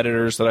video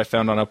editors that I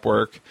found on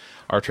Upwork.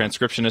 Our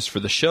transcriptionists for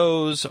the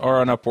shows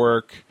are on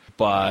Upwork.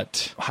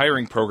 But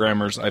hiring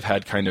programmers, I've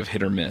had kind of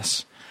hit or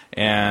miss.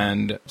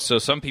 And so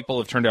some people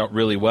have turned out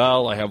really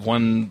well. I have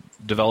one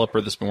developer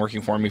that's been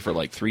working for me for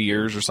like 3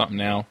 years or something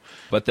now.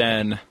 But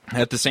then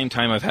at the same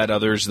time, I've had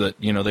others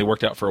that, they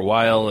worked out for a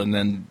while and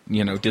then,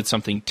 did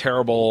something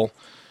terrible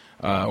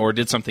or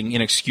did something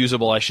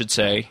inexcusable, I should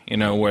say,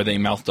 where they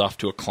mouthed off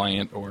to a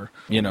client or,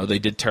 they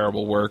did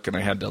terrible work and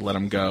I had to let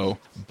them go.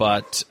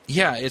 But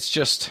yeah, it's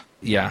just,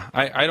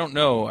 I don't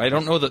know. I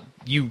don't know that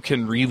you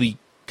can really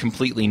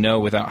completely know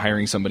without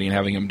hiring somebody and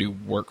having them do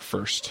work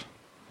first.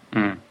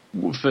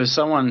 For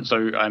someone,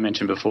 so I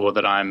mentioned before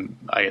that I'm,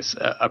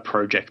 a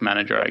project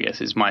manager,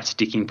 is my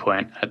sticking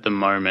point at the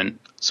moment.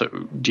 So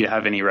do you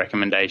have any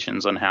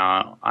recommendations on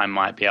how I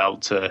might be able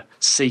to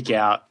seek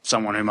out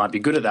someone who might be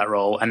good at that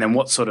role? And then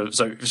what sort of,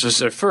 so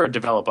for a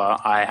developer,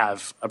 I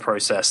have a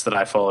process that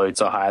I follow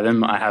to hire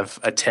them. I have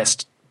a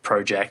test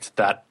project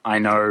that I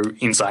know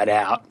inside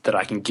out that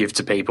I can give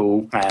to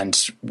people, and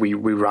we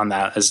run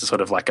that as a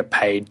sort of like a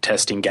paid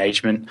test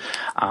engagement.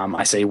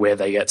 I see where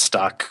they get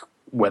stuck,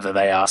 whether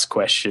they ask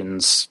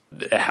questions,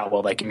 how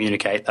well they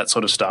communicate, that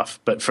sort of stuff.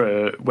 But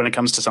when it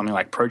comes to something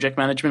like project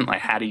management, like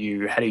how do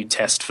you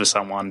test for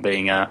someone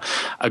being a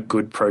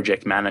good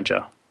project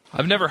manager?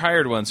 I've never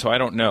hired one, so I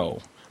don't know.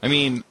 I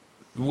mean,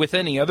 with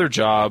any other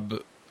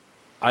job,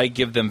 I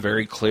give them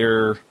very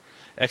clear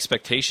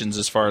expectations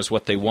as far as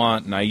what they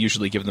want, and I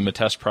usually give them a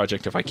test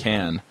project if I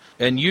can.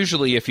 And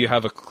usually if you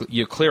have a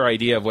clear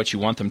idea of what you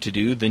want them to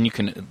do, then you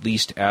can at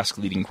least ask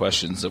leading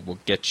questions that will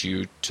get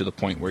you to the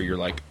point where you're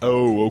like,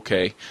 oh,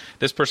 okay,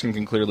 this person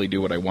can clearly do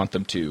what I want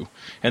them to.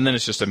 And then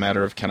it's just a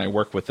matter of, can I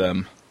work with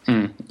them?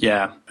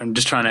 Yeah, I'm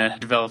just trying to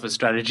develop a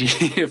strategy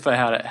for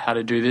how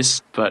to do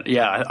this. But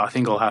yeah, I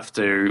think I'll have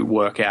to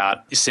work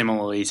out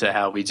similarly to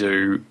how we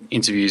do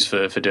interviews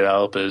for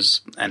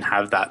developers and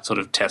have that sort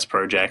of test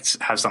project,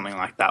 have something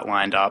like that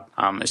lined up.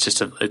 It's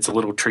a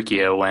little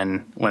trickier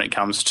when it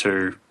comes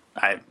to,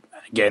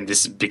 again,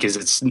 this because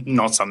it's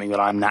not something that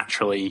I'm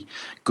naturally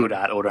good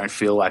at or don't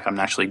feel like I'm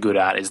naturally good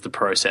at, is the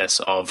process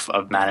of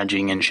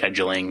managing and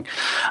scheduling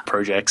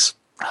projects.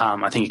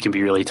 I think it can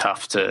be really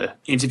tough to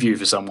interview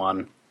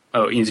someone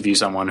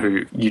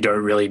who you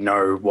don't really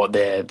know what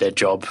their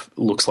job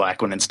looks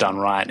like when it's done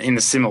right, in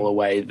a similar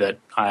way that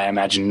I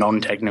imagine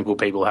non-technical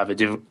people have a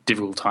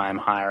difficult time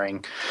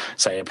hiring,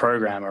 say, a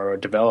programmer or a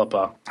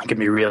developer. It can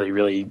be really,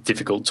 really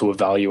difficult to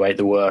evaluate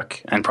the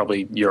work, and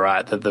probably you're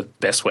right that the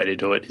best way to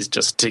do it is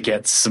just to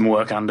get some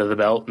work under the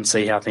belt and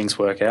see how things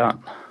work out.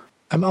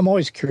 I'm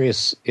always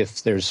curious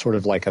if there's sort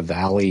of like a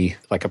valley,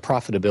 like a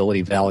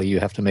profitability valley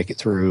you have to make it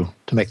through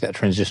to make that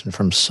transition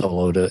from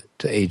solo to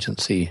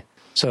agency.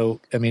 So,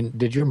 I mean,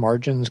 did your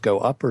margins go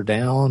up or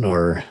down,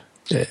 or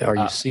are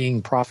you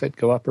seeing profit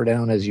go up or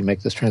down as you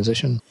make this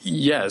transition?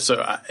 Yeah,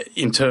 so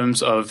in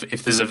terms of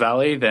if there's a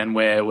valley, then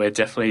we're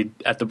definitely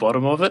at the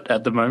bottom of it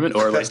at the moment,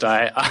 or at least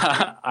I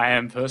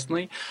am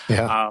personally.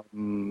 Yeah.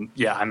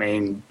 I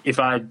mean, if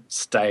I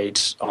stayed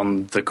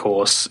on the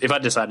course, if I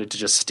decided to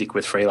just stick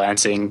with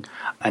freelancing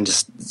and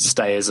just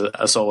stay as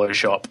a solo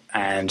shop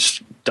and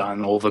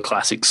done all the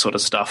classic sort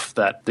of stuff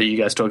that you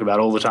guys talk about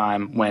all the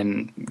time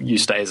when you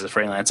stay as a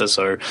freelancer,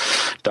 so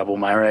double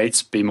my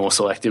rates, be more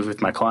selective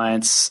with my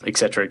clients,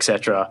 etc.,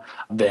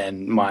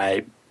 then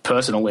my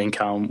personal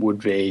income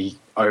would be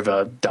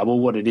over double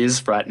what it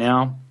is right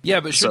now. Yeah,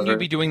 but shouldn't you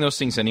be doing those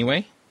things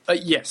anyway?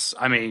 Yes.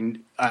 I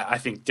mean, I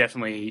think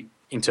definitely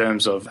in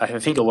terms of, I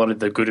think a lot of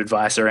the good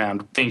advice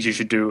around things you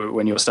should do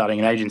when you're starting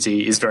an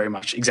agency is very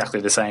much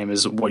exactly the same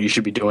as what you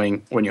should be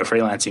doing when you're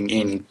freelancing,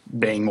 in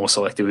being more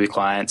selective with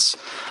clients,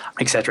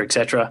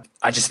 etc.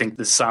 I just think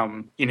there's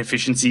some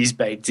inefficiencies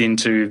baked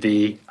into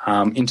the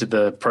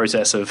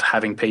process of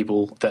having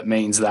people. That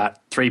means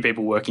that 3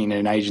 people working in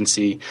an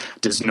agency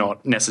does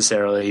not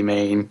necessarily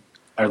mean,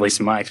 or at least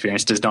in my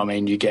experience, does not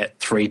mean you get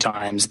 3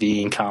 times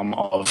the income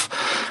of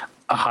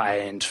a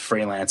high-end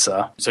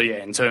freelancer. So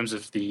yeah, in terms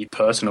of the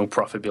personal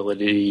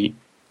profitability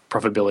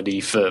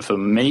for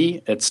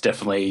me, it's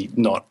definitely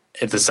not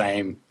at the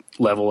same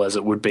level as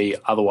it would be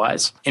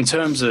otherwise. In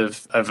terms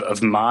of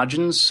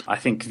margins, I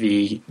think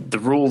the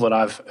rule that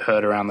I've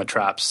heard around the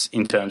traps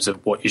in terms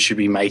of what you should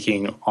be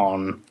making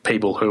on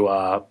people who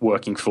are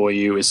working for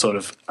you is sort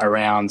of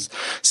around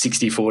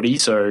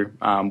 60-40. So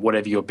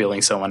whatever you're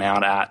billing someone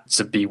out at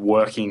to be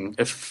working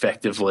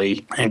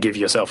effectively and give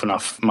yourself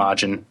enough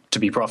margin to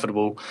be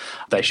profitable,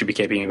 they should be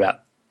keeping about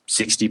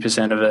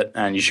 60% of it,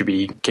 and you should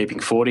be keeping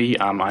 40.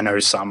 I know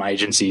some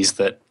agencies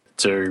that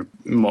are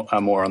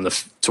more on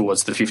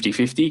towards the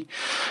 50-50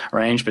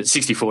 range, but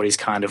 60-40 is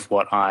kind of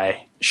what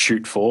I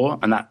shoot for,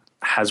 and that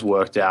has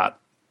worked out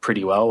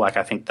pretty well. Like,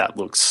 I think that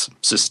looks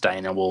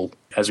sustainable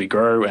as we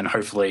grow, and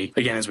hopefully,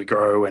 again, as we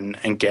grow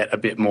and get a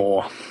bit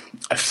more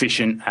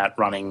efficient at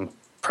running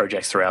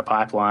projects through our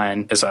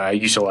pipeline, as our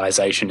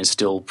utilization is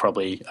still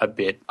probably a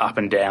bit up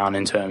and down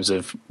in terms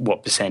of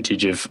what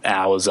percentage of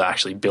hours are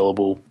actually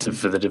billable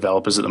for the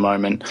developers at the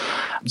moment.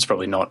 It's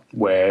probably not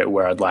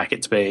where I'd like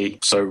it to be.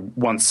 So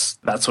once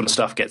that sort of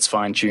stuff gets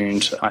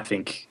fine-tuned, I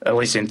think, at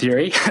least in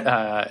theory,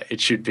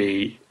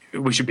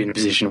 we should be in a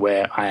position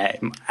where I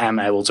am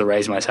able to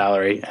raise my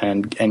salary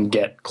and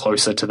get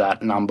closer to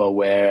that number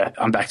where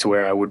I'm back to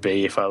where I would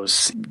be if I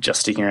was just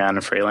sticking around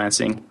and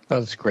freelancing.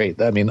 That's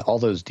great. I mean, all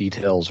those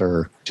details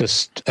are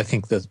just, I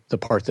think, the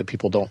part that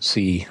people don't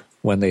see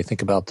when they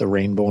think about the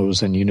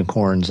rainbows and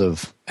unicorns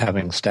of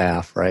having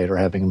staff, right, or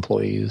having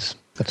employees.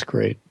 That's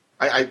great.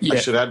 I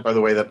should add, by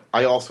the way, that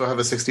I also have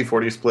a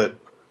 60-40 split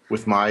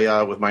with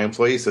my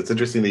employees, so it's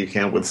interesting that you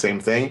can't with the same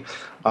thing.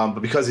 But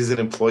because he's an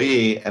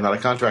employee and not a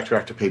contractor, I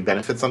have to pay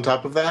benefits on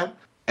top of that.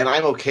 And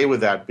I'm okay with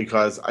that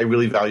because I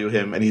really value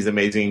him, and he's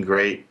amazing and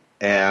great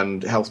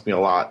and helps me a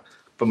lot.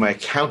 But my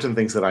accountant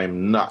thinks that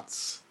I'm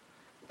nuts.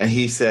 And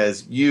he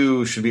says,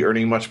 you should be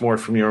earning much more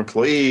from your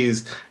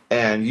employees,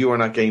 and you are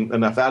not getting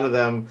enough out of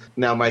them.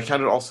 Now, my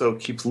accountant also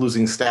keeps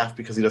losing staff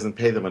because he doesn't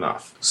pay them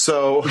enough.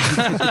 So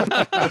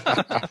I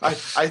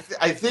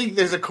think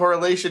there's a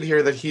correlation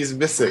here that he's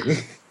missing.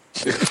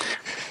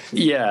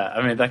 Yeah,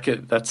 I mean,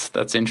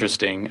 that's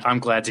interesting. I'm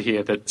glad to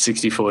hear that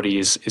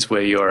 60-40 is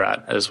where you're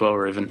at as well,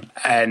 Reuven.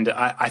 And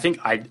I think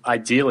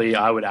ideally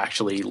I would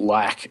actually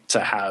like to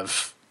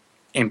have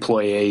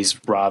employees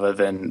rather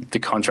than the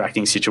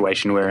contracting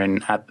situation we're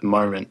in at the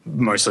moment,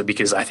 mostly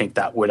because I think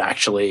that would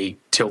actually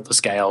tilt the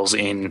scales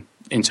in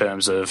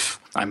terms of,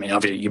 I mean,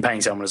 obviously you're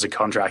paying someone as a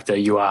contractor,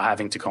 you are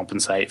having to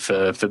compensate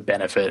for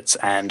benefits,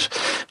 and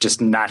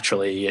just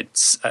naturally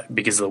it's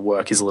because the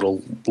work is a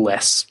little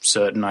less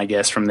certain, I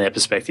guess, from their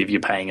perspective, you're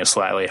paying a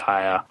slightly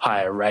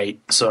higher rate.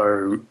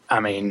 So, I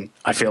mean,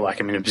 I feel like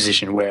I'm in a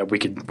position where we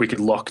could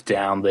lock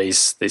down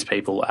these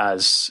people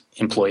as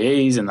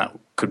employees, and that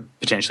could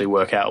potentially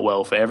work out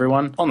well for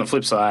everyone. On the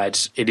flip side,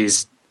 it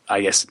is,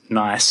 I guess,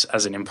 nice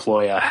as an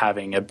employer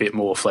having a bit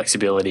more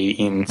flexibility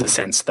in the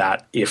sense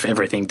that if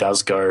everything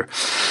does go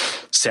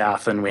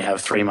south and we have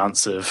 3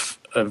 months of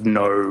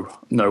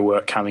no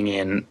work coming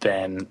in,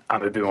 then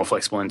I'm a bit more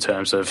flexible in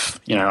terms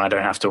of, I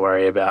don't have to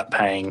worry about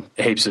paying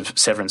heaps of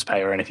severance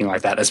pay or anything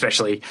like that,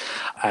 especially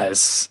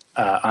as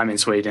I'm in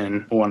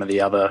Sweden. One of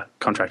the other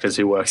contractors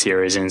who works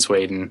here is in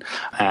Sweden,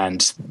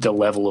 and the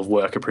level of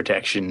worker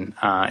protection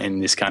in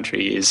this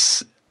country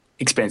is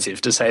expensive,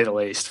 to say the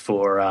least,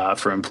 for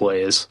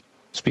employers.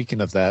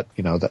 Speaking of that,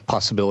 that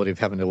possibility of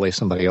having to lay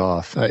somebody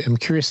off, I'm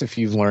curious if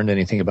you've learned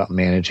anything about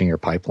managing your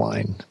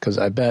pipeline, because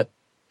I bet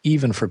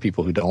even for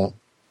people who don't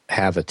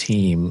have a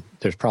team,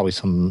 there's probably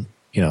some,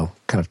 kind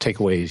of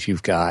takeaways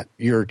you've got.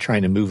 You're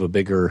trying to move a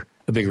bigger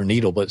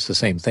needle, but it's the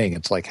same thing.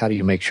 It's like, how do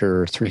you make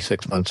sure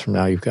 3-6 months from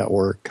now you've got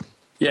work?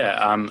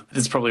 Yeah,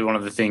 it's probably one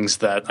of the things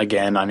that,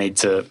 again, I need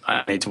to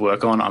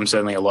work on. I'm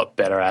certainly a lot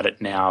better at it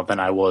now than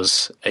I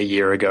was a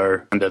year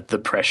ago. And the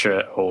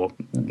pressure or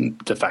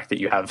the fact that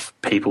you have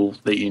people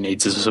that you need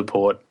to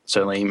support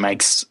certainly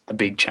makes a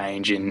big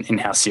change in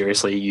how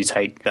seriously you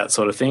take that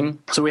sort of thing.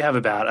 So we have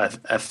about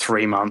a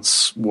 3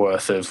 months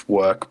worth of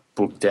work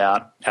booked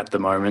out at the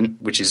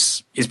moment, which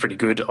is pretty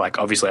good. Like,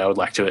 obviously, I would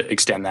like to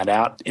extend that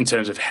out. In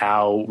terms of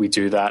how we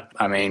do that,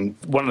 I mean,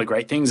 one of the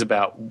great things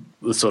about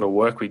the sort of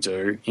work we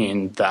do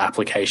in the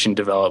application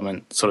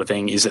development sort of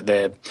thing is that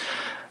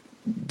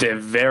they're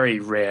very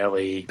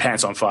rarely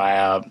pants on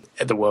fire,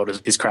 the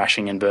world is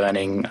crashing and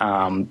burning,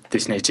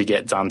 this needs to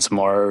get done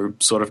tomorrow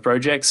sort of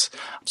projects.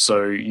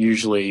 So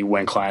usually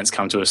when clients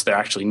come to us,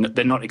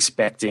 they're not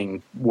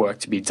expecting work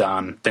to be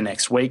done the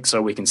next week.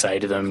 So we can say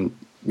to them,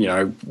 you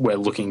know, we're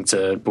looking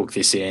to book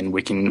this in.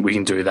 We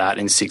can do that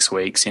in 6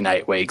 weeks, in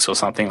 8 weeks, or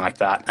something like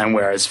that. And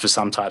whereas for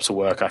some types of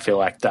work, I feel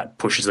like that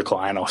pushes the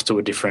client off to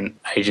a different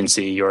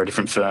agency or a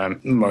different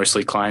firm.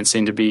 Mostly clients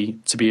seem to be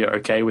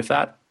okay with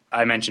that.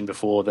 I mentioned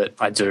before that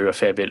I do a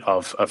fair bit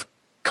of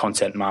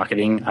content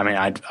marketing. I mean,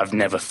 I've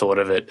never thought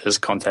of it as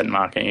content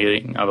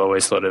marketing. I've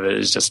always thought of it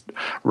as just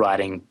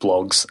writing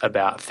blogs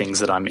about things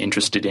that I'm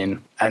interested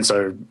in. And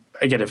so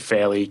I get a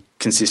fairly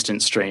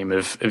consistent stream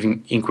of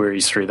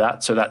inquiries through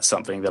that. So that's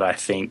something that I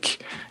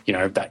think, you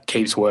know, that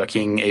keeps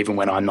working even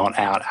when I'm not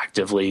out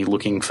actively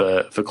looking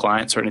for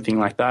clients or anything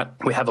like that.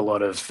 We have a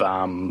lot of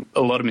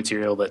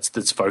material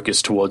that's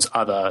focused towards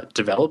other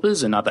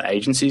developers and other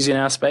agencies in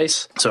our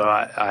space. So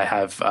I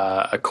have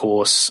a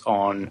course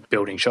on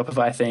building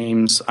Shopify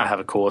themes. I have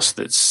a course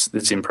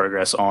that's in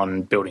progress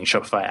on building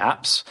Shopify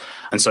apps.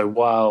 And so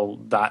while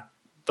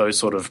those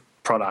sort of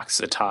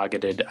products are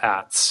targeted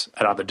at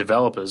other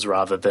developers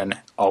rather than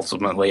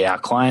ultimately our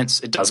clients,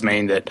 it does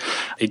mean that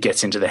it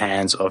gets into the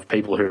hands of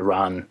people who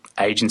run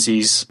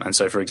agencies. And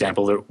so, for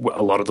example,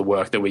 a lot of the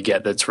work that we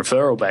get that's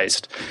referral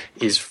based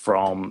is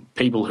from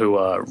people who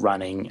are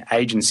running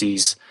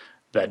agencies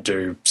that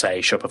do, say,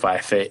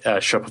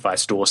 Shopify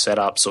store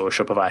setups or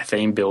Shopify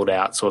theme build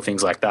outs or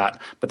things like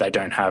that, but they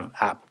don't have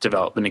app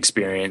development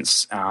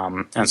experience.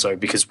 And so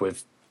because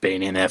we've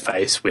been in their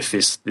face with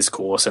this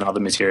course and other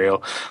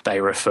material,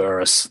 they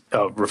refer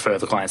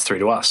the clients through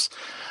to us.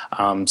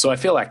 So I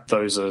feel like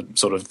those are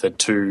sort of the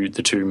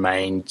two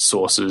main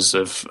sources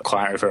of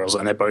client referrals,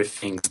 and they're both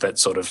things that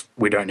sort of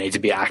we don't need to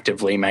be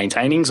actively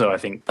maintaining. So I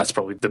think that's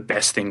probably the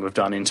best thing we've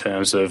done in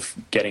terms of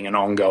getting an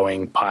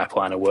ongoing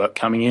pipeline of work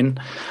coming in.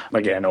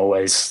 Again,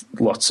 always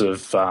lots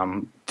of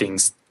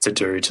things to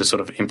do to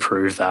sort of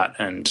improve that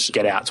and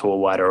get out to a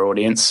wider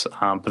audience.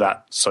 But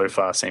that so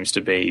far seems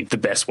to be the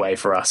best way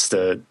for us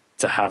to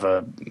have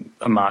a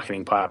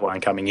marketing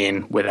pipeline coming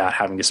in without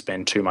having to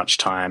spend too much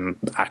time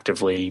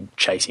actively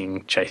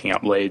chasing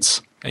up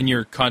leads. And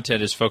your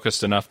content is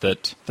focused enough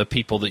that the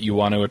people that you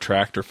want to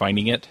attract are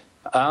finding it?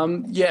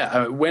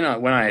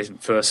 When I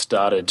first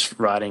started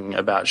writing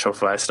about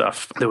Shopify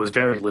stuff, there was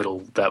very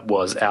little that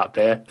was out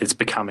there. It's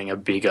becoming a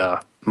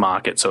bigger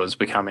market, so it's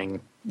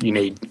becoming, you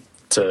need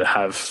to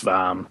have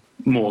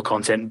more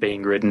content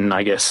being written,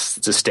 I guess,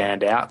 to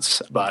stand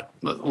out. But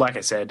like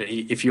I said,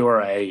 if you're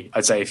a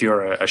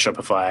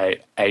Shopify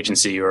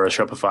agency or a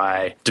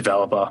Shopify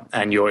developer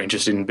and you're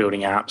interested in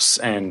building apps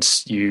and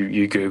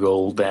you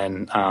Google,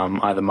 then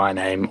either my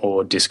name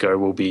or Disco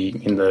will be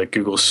in the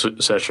Google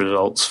search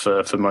results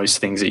for most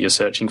things that you're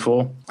searching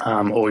for,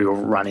 or you'll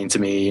run into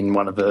me in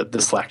one of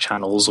the Slack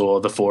channels or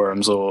the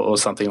forums or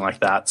something like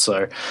that.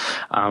 So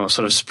I've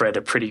sort of spread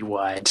a pretty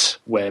wide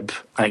web.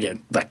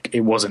 Again, like,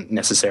 it wasn't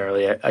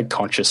necessarily a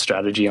conscious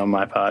strategy on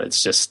my part.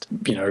 It's just,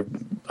 you know,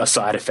 a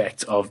side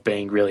effect of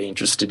being really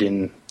interested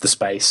in the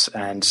space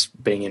and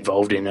being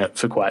involved in it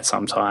for quite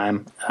some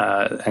time.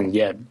 And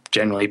yeah,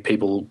 generally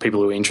people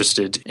who are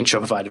interested in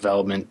Shopify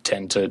development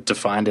tend to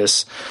find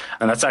us.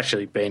 And that's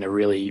actually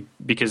been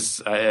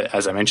because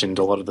as I mentioned,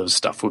 a lot of the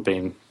stuff we've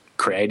been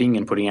creating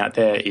and putting out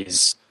there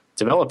is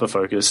developer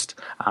focused.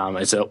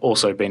 It's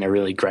also been a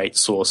really great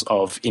source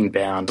of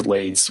inbound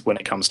leads when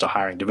it comes to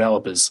hiring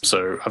developers.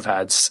 So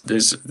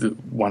there's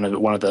one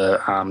of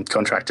the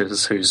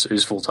contractors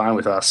who's full time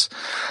with us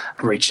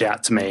reached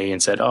out to me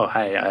and said, "Oh,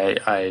 hey,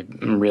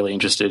 I'm really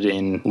interested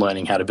in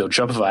learning how to build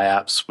Shopify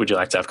apps. Would you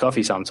like to have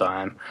coffee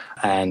sometime?"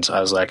 And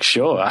I was like,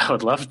 "Sure, I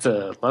would love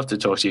to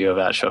talk to you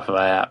about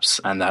Shopify apps."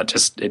 And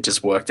it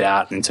just worked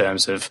out in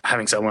terms of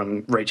having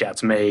someone reach out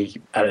to me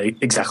at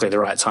exactly the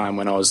right time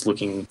when I was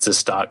looking to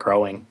start growing.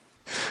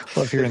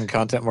 Well, if you're in the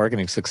content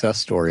marketing success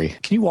story,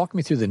 can you walk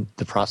me through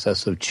the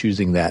process of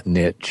choosing that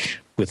niche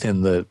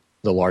within the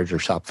larger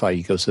Shopify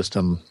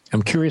ecosystem?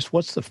 I'm curious,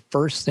 what's the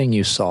first thing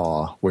you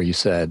saw where you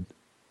said,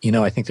 you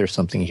know, I think there's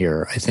something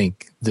here. I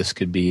think this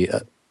could be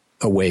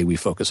a way we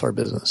focus our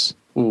business.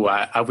 Ooh,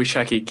 I wish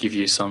I could give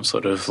you some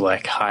sort of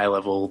like high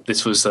level.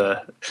 This was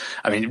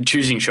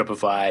choosing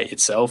Shopify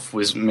itself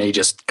was me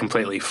just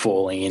completely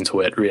falling into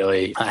it,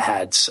 really. I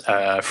had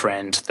a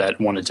friend that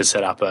wanted to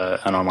set up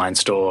an online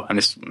store, and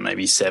this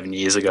maybe 7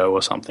 years ago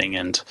or something,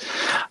 and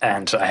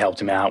I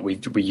helped him out. We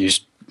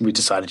used we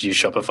decided to use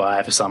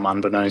Shopify for some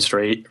unbeknownst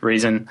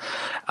reason,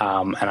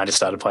 and I just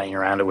started playing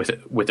around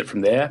with it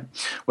from there.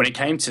 When it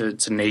came to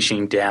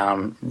niching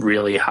down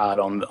really hard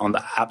on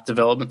the app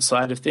development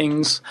side of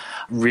things,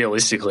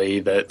 realistically,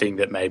 the thing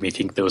that made me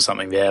think there was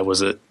something there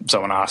was that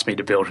someone asked me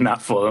to build an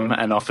app for them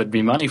and offered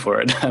me money for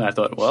it, and I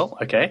thought, well,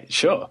 okay,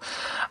 sure.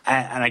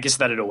 And I guess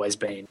that had always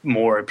been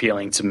more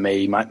appealing to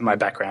me. My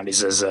background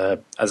is as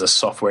a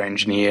software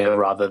engineer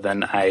rather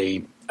than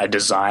a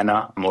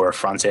designer or a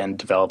front-end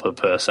developer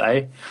per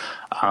se.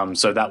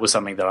 So that was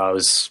something that I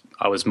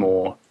was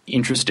more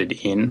interested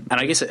in. And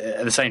I guess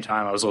at the same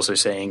time, I was also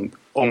seeing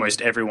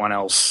almost everyone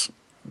else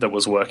that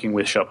was working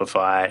with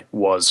Shopify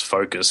was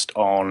focused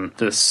on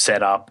the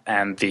setup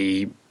and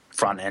the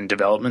front-end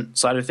development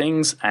side of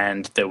things,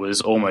 and there was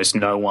almost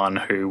no one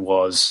who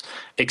was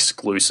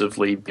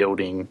exclusively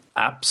building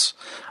apps.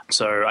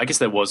 So I guess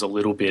there was a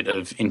little bit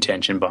of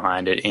intention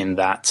behind it in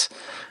that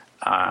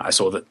I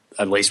saw that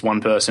at least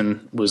one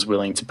person was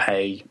willing to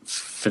pay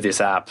for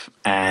this app,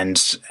 and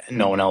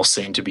no one else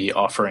seemed to be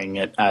offering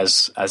it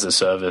as a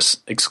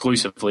service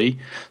exclusively.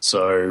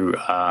 So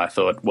I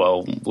thought,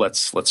 well,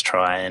 let's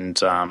try and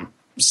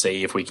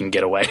see if we can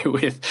get away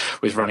with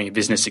running a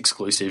business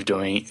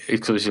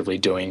exclusively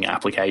doing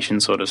application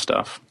sort of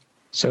stuff.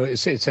 So it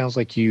sounds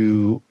like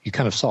you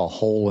kind of saw a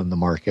hole in the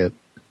market,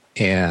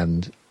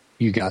 and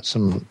you got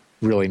some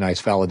really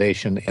nice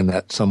validation in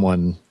that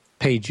someone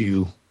paid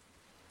you,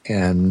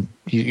 and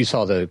you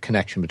saw the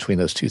connection between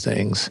those two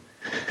things.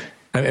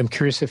 I'm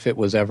curious if it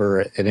was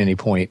ever at any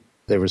point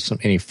there was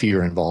any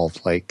fear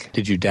involved. Like,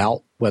 did you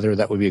doubt whether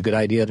that would be a good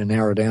idea to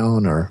narrow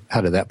down, or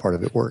how did that part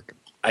of it work?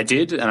 I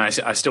did, and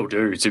I still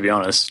do, to be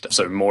honest.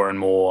 So more and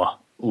more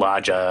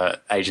larger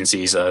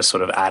agencies are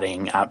sort of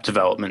adding app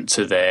development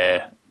to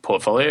their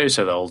portfolio.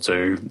 So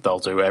they'll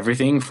do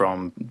everything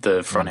from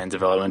the front end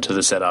development to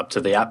the setup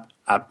to the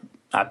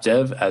app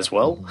dev as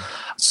well. Mm-hmm.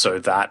 So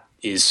that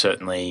is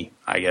certainly,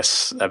 I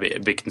guess, a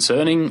bit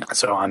concerning.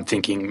 So I'm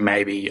thinking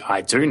maybe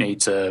I do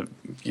need to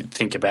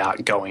think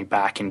about going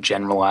back and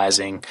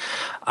generalizing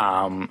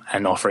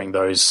and offering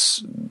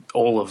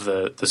all of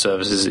the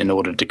services in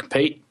order to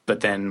compete.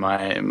 But then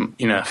my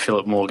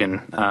Philip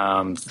Morgan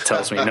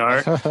tells me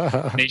no,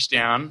 niche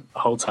down,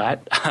 hold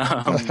tight.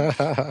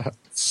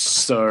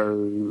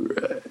 So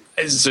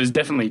it's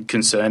definitely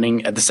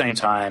concerning. At the same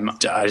time,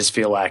 I just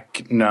feel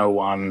like no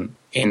one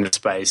in the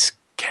space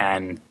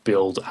can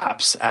build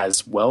apps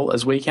as well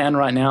as we can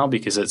right now,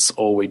 because it's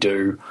all we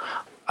do.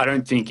 I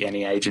don't think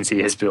any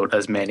agency has built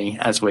as many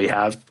as we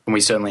have, and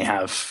we certainly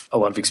have a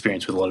lot of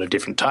experience with a lot of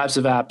different types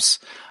of apps,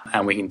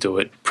 and we can do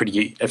it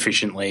pretty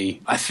efficiently.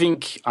 I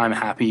think I'm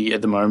happy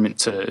at the moment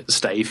to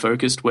stay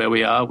focused where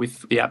we are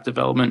with the app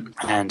development,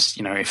 and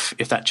if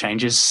that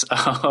changes,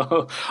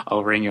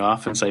 I'll ring you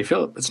up and say,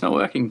 Philip, it's not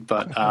working.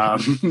 But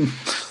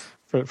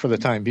For the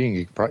time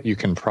being, you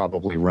can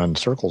probably run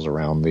circles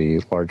around the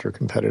larger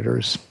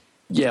competitors.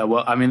 Yeah,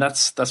 well, I mean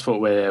that's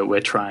what we're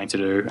trying to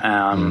do,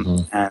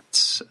 and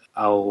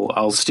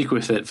I'll stick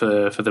with it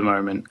for the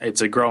moment.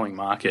 It's a growing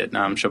market.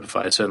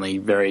 Shopify is certainly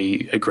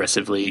very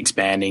aggressively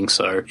expanding.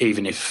 So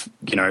even if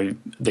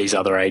these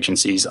other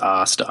agencies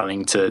are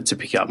starting to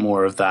pick up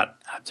more of that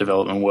app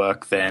development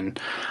work, then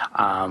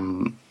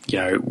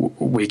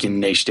we can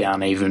niche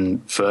down even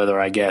further,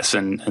 I guess,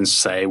 and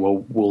say,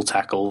 well, we'll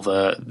tackle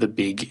the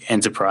big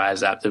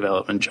enterprise app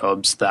development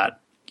jobs that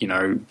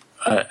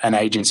an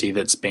agency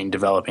that's been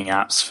developing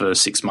apps for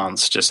 6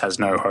 months just has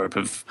no hope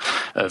of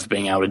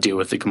being able to deal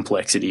with the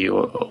complexity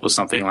or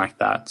something like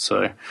that.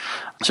 So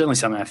certainly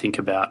something I think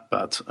about,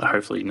 but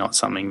hopefully not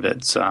something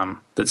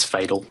that's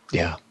fatal.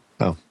 Yeah.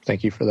 Oh,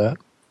 thank you for that.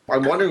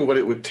 I'm wondering what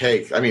it would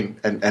take. I mean,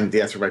 and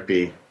the answer might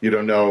be you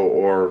don't know,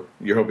 or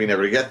you're hoping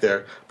never to get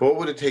there. But what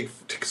would it take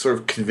to sort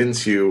of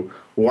convince you,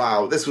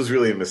 wow, this was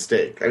really a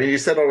mistake? I mean, you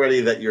said already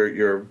that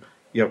your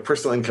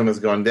personal income has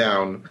gone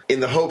down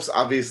in the hopes,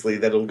 obviously,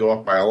 that it'll go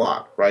up by a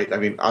lot, right? I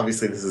mean,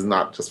 obviously, this is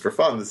not just for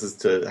fun. This is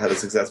to have a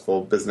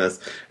successful business,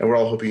 and we're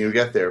all hoping you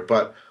get there.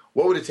 But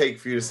what would it take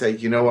for you to say,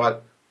 you know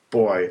what,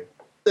 boy,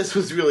 this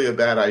was really a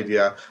bad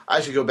idea.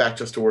 I should go back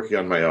just to working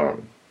on my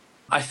own?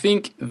 I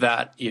think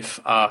that if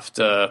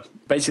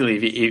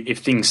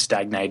things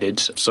stagnated,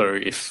 so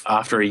if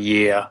after a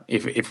year,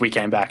 if we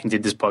came back and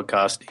did this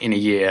podcast in a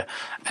year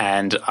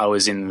and I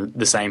was in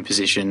the same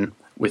position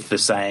with the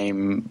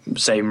same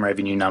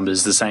revenue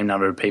numbers, the same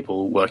number of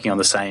people working on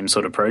the same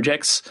sort of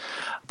projects,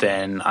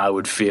 then I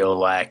would feel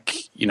like,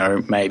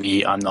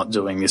 maybe I'm not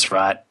doing this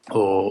right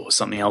or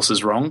something else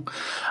is wrong.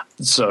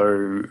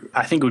 So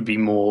I think it would be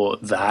more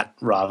that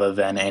rather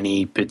than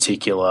any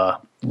particular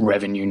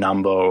revenue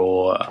number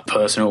or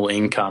personal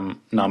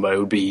income number. It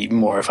would be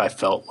more if I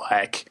felt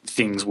like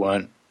things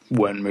weren't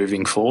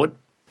moving forward.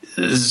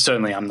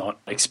 Certainly, I'm not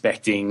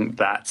expecting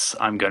that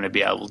I'm going to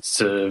be able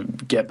to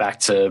get back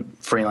to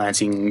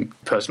freelancing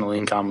personal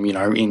income,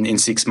 in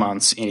 6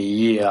 months, in a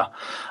year.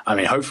 I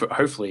mean,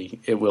 hopefully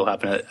it will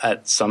happen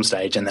at some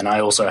stage. And then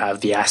I also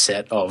have the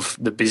asset of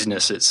the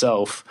business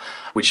itself,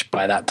 which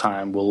by that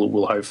time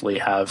will hopefully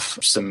have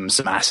some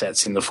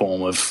assets in the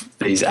form of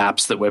these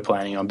apps that we're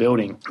planning on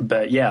building.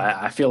 But yeah,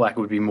 I feel like it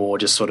would be more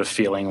just sort of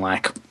feeling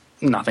like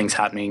nothing's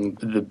happening,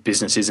 the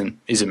business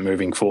isn't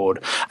moving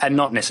forward, and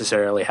not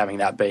necessarily having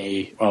that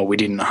be, well, we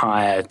didn't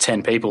hire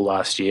 10 people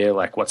last year,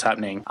 like what's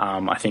happening.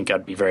 I think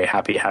I'd be very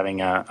happy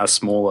having a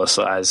smaller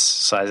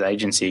size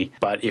agency,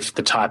 but if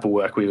the type of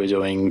work we were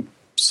doing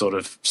sort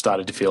of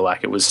started to feel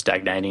like it was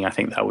stagnating, I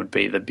think that would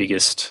be the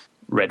biggest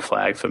red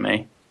flag for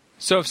me.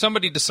 So if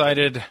somebody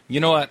decided,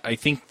 you know what, I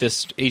think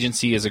this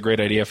agency is a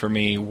great idea for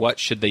me, what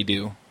should they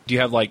do? Do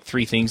you have like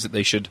 3 things that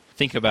they should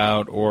think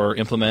about or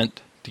implement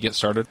to get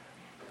started?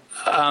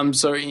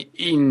 So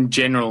in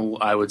general,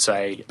 I would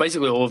say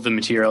basically all of the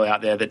material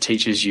out there that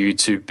teaches you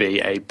to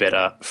be a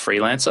better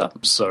freelancer.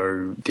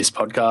 So this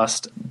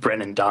podcast,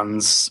 Brennan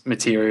Dunn's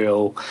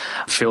material,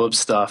 Philip's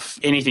stuff,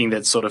 anything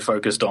that's sort of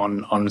focused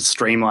on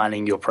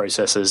streamlining your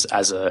processes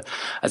as a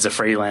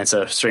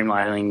freelancer,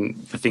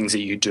 streamlining the things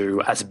that you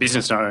do as a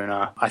business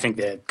owner. I think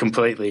they're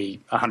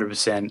completely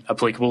 100%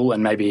 applicable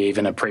and maybe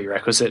even a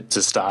prerequisite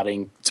to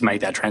starting to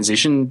make that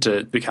transition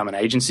to become an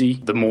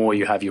agency. The more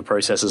you have your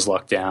processes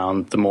locked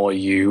down, the more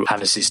you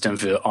have a system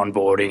for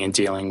onboarding and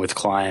dealing with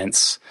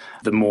clients,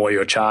 the more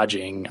you're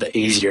charging, the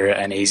easier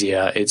and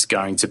easier it's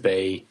going to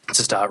be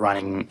to start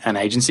running an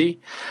agency.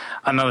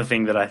 Another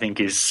thing that I think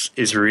is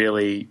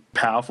really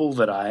powerful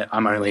that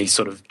I'm only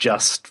sort of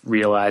just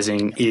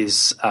realizing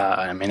is,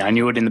 I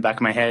knew it in the back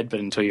of my head, but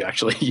until you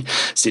actually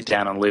sit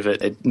down and live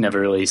it, it never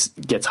really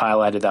gets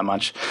highlighted that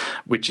much,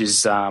 which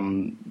is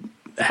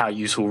how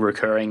useful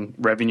recurring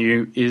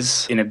revenue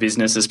is in a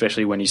business,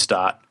 especially when you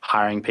start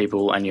hiring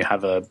people and you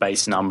have a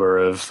base number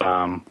of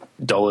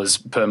dollars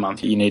per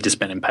month you need to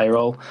spend in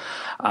payroll.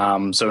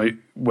 So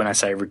when I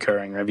say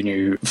recurring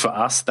revenue for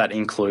us, that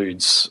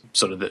includes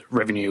sort of the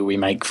revenue we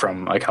make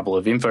from a couple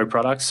of info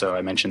products. So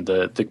I mentioned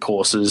the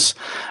courses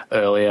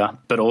earlier,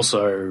 but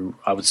also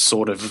I would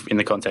sort of, in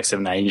the context of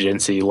an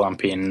agency,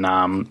 lump in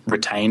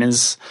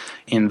retainers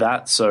in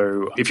that.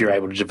 So if you're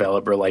able to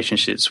develop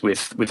relationships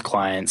with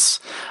clients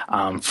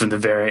from the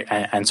very,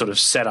 and sort of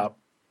set up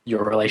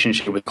your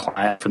relationship with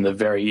client from the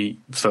very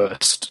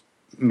first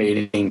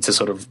meeting to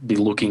sort of be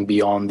looking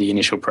beyond the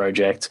initial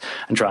project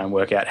and try and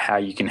work out how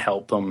you can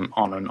help them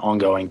on an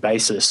ongoing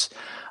basis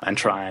and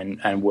try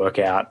and work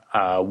out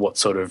what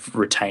sort of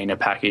retainer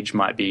package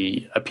might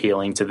be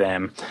appealing to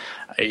them.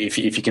 If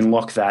you can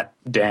lock that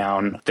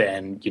down,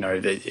 then,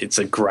 it's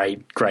a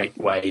great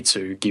way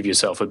to give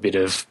yourself a bit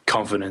of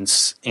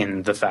confidence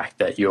in the fact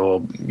that you're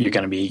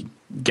going to be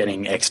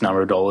getting X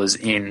number of dollars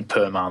in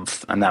per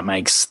month. And that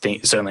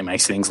certainly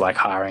makes things like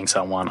hiring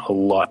someone a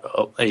lot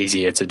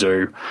easier to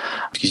do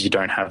because you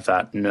don't have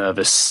that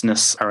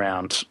nervousness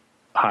around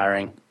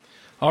hiring.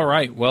 All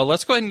right. Well,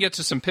 let's go ahead and get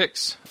to some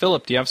picks.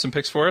 Philip, do you have some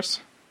picks for us?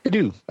 I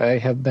do. I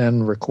have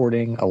been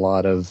recording a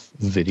lot of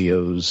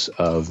videos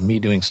of me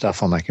doing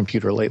stuff on my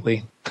computer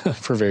lately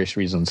for various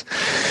reasons,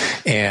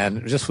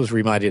 and just was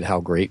reminded how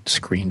great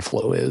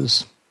ScreenFlow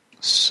is.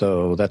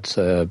 So that's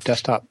a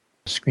desktop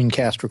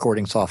screencast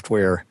recording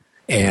software,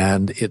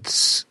 and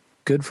it's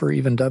good for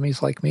even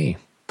dummies like me.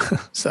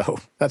 So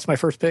that's my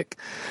first pick.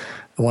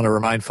 I want to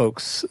remind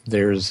folks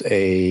there's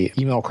a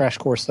email crash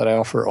course that I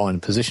offer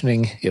on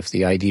positioning. If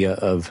the idea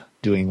of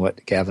doing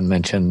what Gavin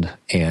mentioned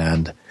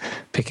and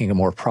picking a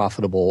more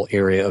profitable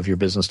area of your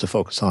business to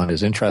focus on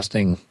is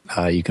interesting,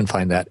 you can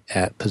find that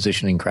at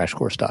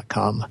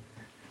positioningcrashcourse.com.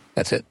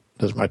 That's it.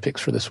 Those are my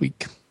picks for this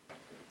week.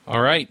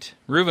 All right.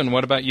 Reuven,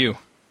 what about you?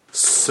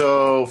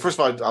 So first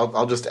of all,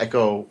 I'll just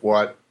echo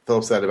what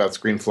Philip said about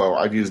ScreenFlow.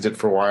 I've used it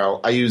for a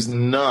while. I use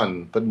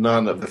none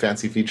of the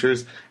fancy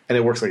features, and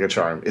it works like a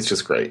charm. It's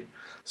just great.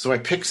 So my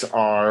picks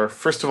are,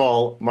 first of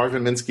all,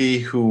 Marvin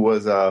Minsky, who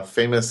was a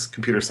famous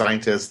computer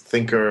scientist,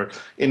 thinker,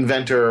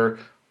 inventor,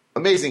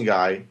 amazing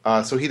guy.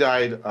 So he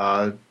died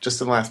just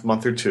in the last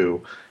month or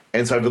two.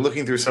 And so I've been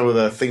looking through some of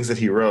the things that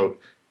he wrote.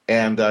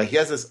 And he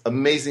has this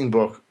amazing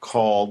book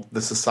called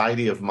The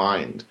Society of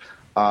Mind,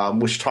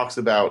 which talks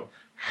about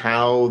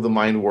how the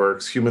mind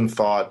works, human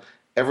thought.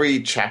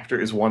 Every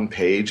chapter is one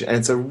page, and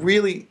it's a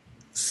really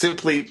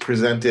simply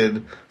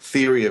presented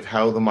theory of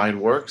how the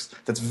mind works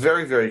that's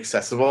very, very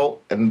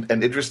accessible and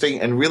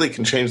interesting and really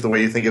can change the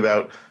way you think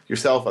about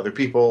yourself, other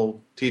people,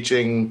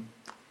 teaching,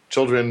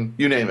 children,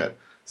 you name it.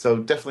 So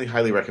definitely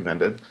highly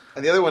recommended.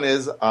 And the other one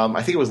is,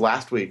 I think it was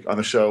last week on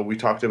the show, we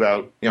talked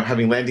about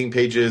having landing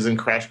pages and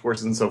crash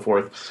courses and so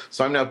forth.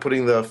 So I'm now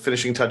putting the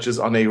finishing touches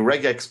on a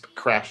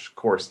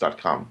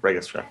regexcrashcourse.com,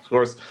 Regex Crash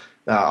Course.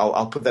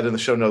 I'll put that in the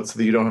show notes so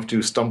that you don't have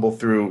to stumble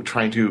through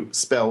trying to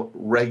spell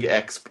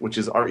regexp, which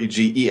is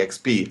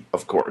REGEXP,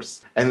 of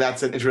course. And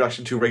that's an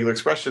introduction to regular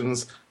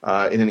expressions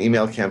in an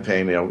email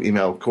campaign,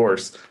 email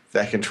course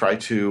that can try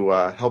to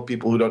help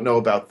people who don't know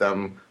about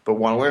them but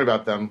want to learn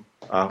about them,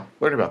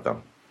 learn about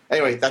them.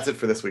 Anyway, that's it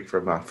for this week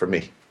from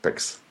me.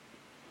 Picks.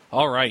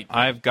 All right.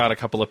 I've got a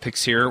couple of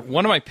picks here.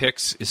 One of my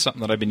picks is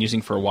something that I've been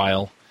using for a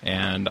while,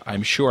 and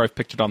I'm sure I've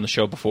picked it on the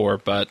show before,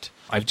 but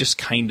I've just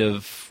kind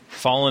of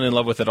fallen in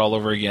love with it all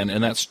over again,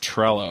 and that's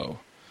Trello.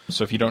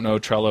 So if you don't know,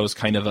 Trello is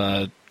kind of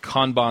a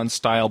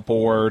Kanban-style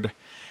board,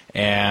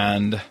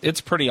 and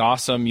it's pretty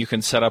awesome. You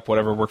can set up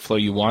whatever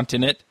workflow you want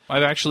in it.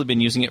 I've actually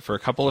been using it for a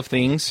couple of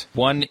things.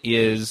 One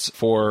is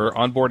for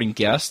onboarding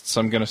guests.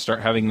 I'm going to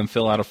start having them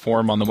fill out a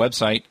form on the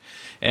website,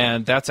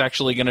 and that's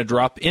actually going to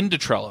drop into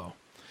Trello.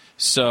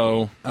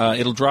 So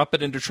it'll drop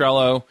it into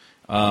Trello.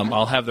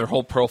 I'll have their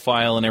whole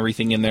profile and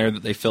everything in there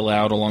that they fill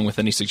out, along with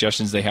any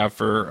suggestions they have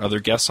for other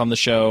guests on the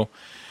show.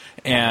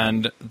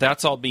 And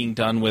that's all being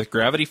done with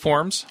Gravity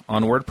Forms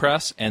on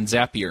WordPress and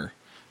Zapier.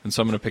 And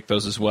so I'm going to pick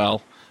those as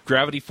well.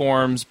 Gravity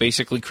Forms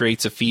basically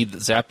creates a feed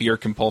that Zapier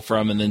can pull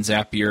from, and then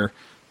Zapier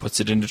puts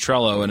it into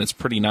Trello, and it's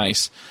pretty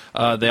nice.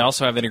 They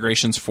also have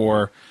integrations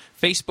for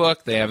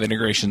Facebook. They have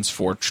integrations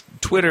for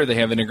Twitter. They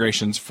have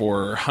integrations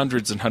for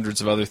hundreds and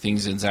hundreds of other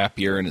things in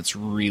Zapier, and it's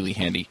really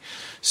handy.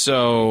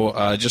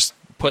 So just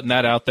putting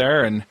that out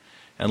there and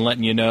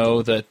letting you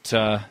know that's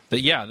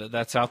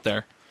out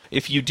there.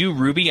 If you do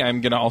Ruby,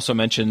 I'm going to also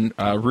mention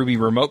Ruby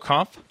Remote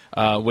Conf,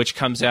 which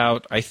comes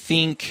out, I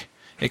think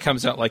it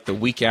comes out like the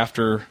week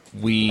after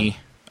we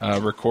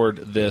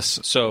record this.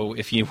 So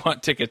if you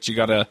want tickets, you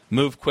got to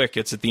move quick.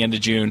 It's at the end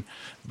of June.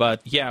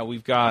 But yeah,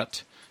 we've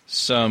got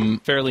some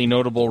fairly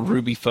notable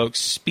Ruby folks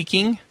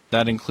speaking.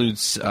 That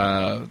includes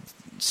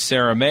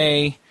Sarah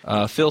May,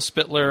 Phil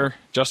Spittler,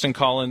 Justin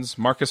Collins,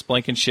 Marcus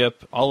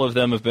Blankenship. All of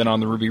them have been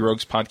on the Ruby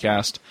Rogues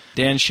podcast.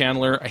 Dan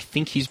Chandler, I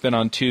think he's been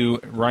on too.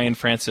 Ryan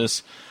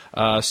Francis.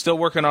 Still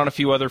working on a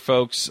few other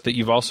folks that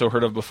you've also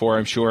heard of before,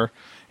 I'm sure.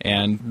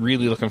 And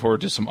really looking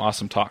forward to some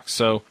awesome talks.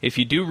 So if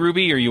you do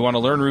Ruby or you want to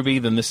learn Ruby,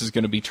 then this is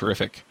going to be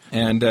terrific.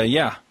 And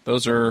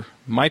those are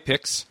my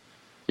picks.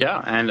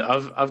 Yeah, and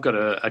I've got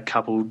a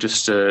couple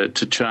just to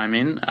chime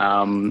in.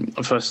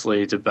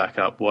 Firstly, to back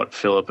up what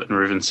Philip and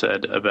Reuven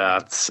said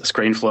about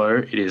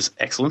ScreenFlow, it is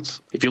excellent.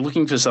 If you're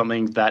looking for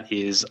something that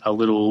is a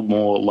little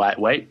more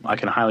lightweight, I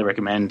can highly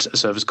recommend a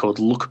service called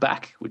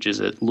Lookback, which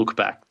is at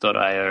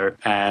lookback.io,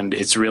 and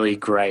it's really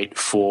great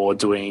for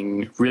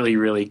doing really,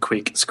 really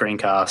quick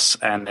screencasts,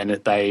 and then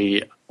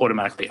they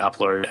automatically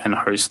upload and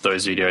host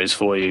those videos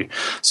for you.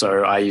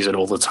 So I use it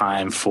all the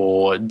time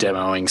for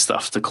demoing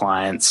stuff to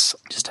clients.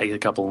 Just take a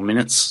couple of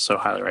minutes, so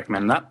highly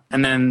recommend that.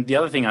 And then the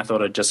other thing I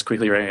thought I'd just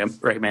quickly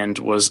recommend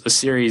was a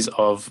series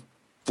of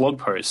blog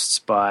posts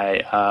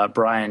by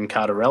Brian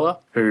Cardarella,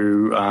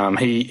 who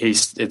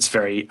it's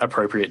very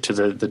appropriate to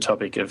the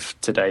topic of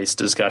today's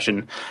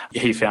discussion.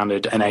 He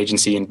founded an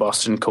agency in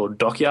Boston called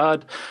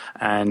Dockyard,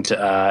 and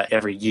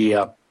every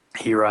year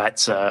he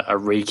writes a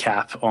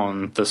recap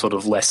on the sort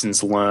of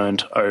lessons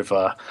learned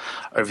over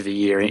the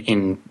year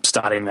in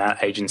starting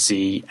that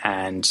agency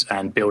and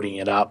building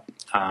it up.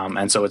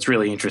 And so it's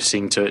really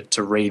interesting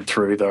to read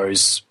through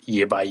those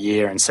year by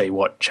year and see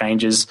what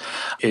changes.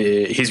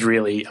 He's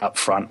really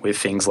upfront with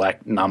things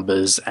like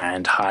numbers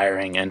and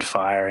hiring and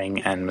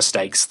firing and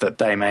mistakes that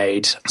they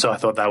made. So I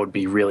thought that would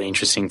be really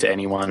interesting to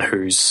anyone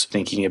who's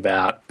thinking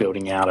about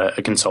building out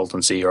a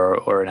consultancy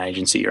or an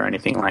agency or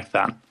anything like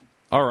that.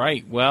 All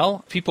right.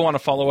 Well, if people want to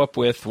follow up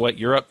with what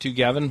you're up to,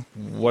 Gavin,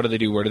 what do they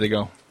do? Where do they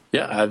go?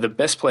 Yeah, the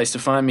best place to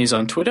find me is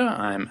on Twitter.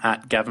 I'm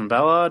at Gavin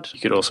Ballard. You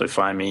could also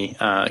find me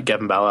at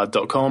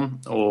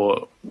gavinballard.com,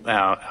 or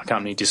our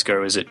company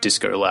Disco is at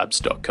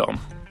discolabs.com.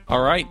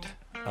 All right.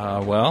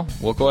 Well,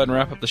 we'll go ahead and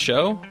wrap up the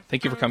show.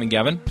 Thank you for coming,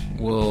 Gavin.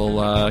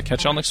 We'll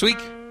catch y'all next week.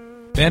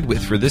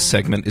 Bandwidth for this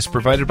segment is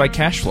provided by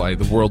CacheFly,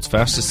 the world's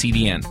fastest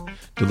CDN.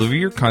 Deliver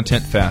your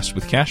content fast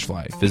with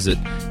CacheFly. Visit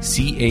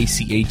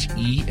CacheFly.com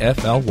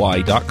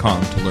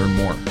to learn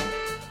more.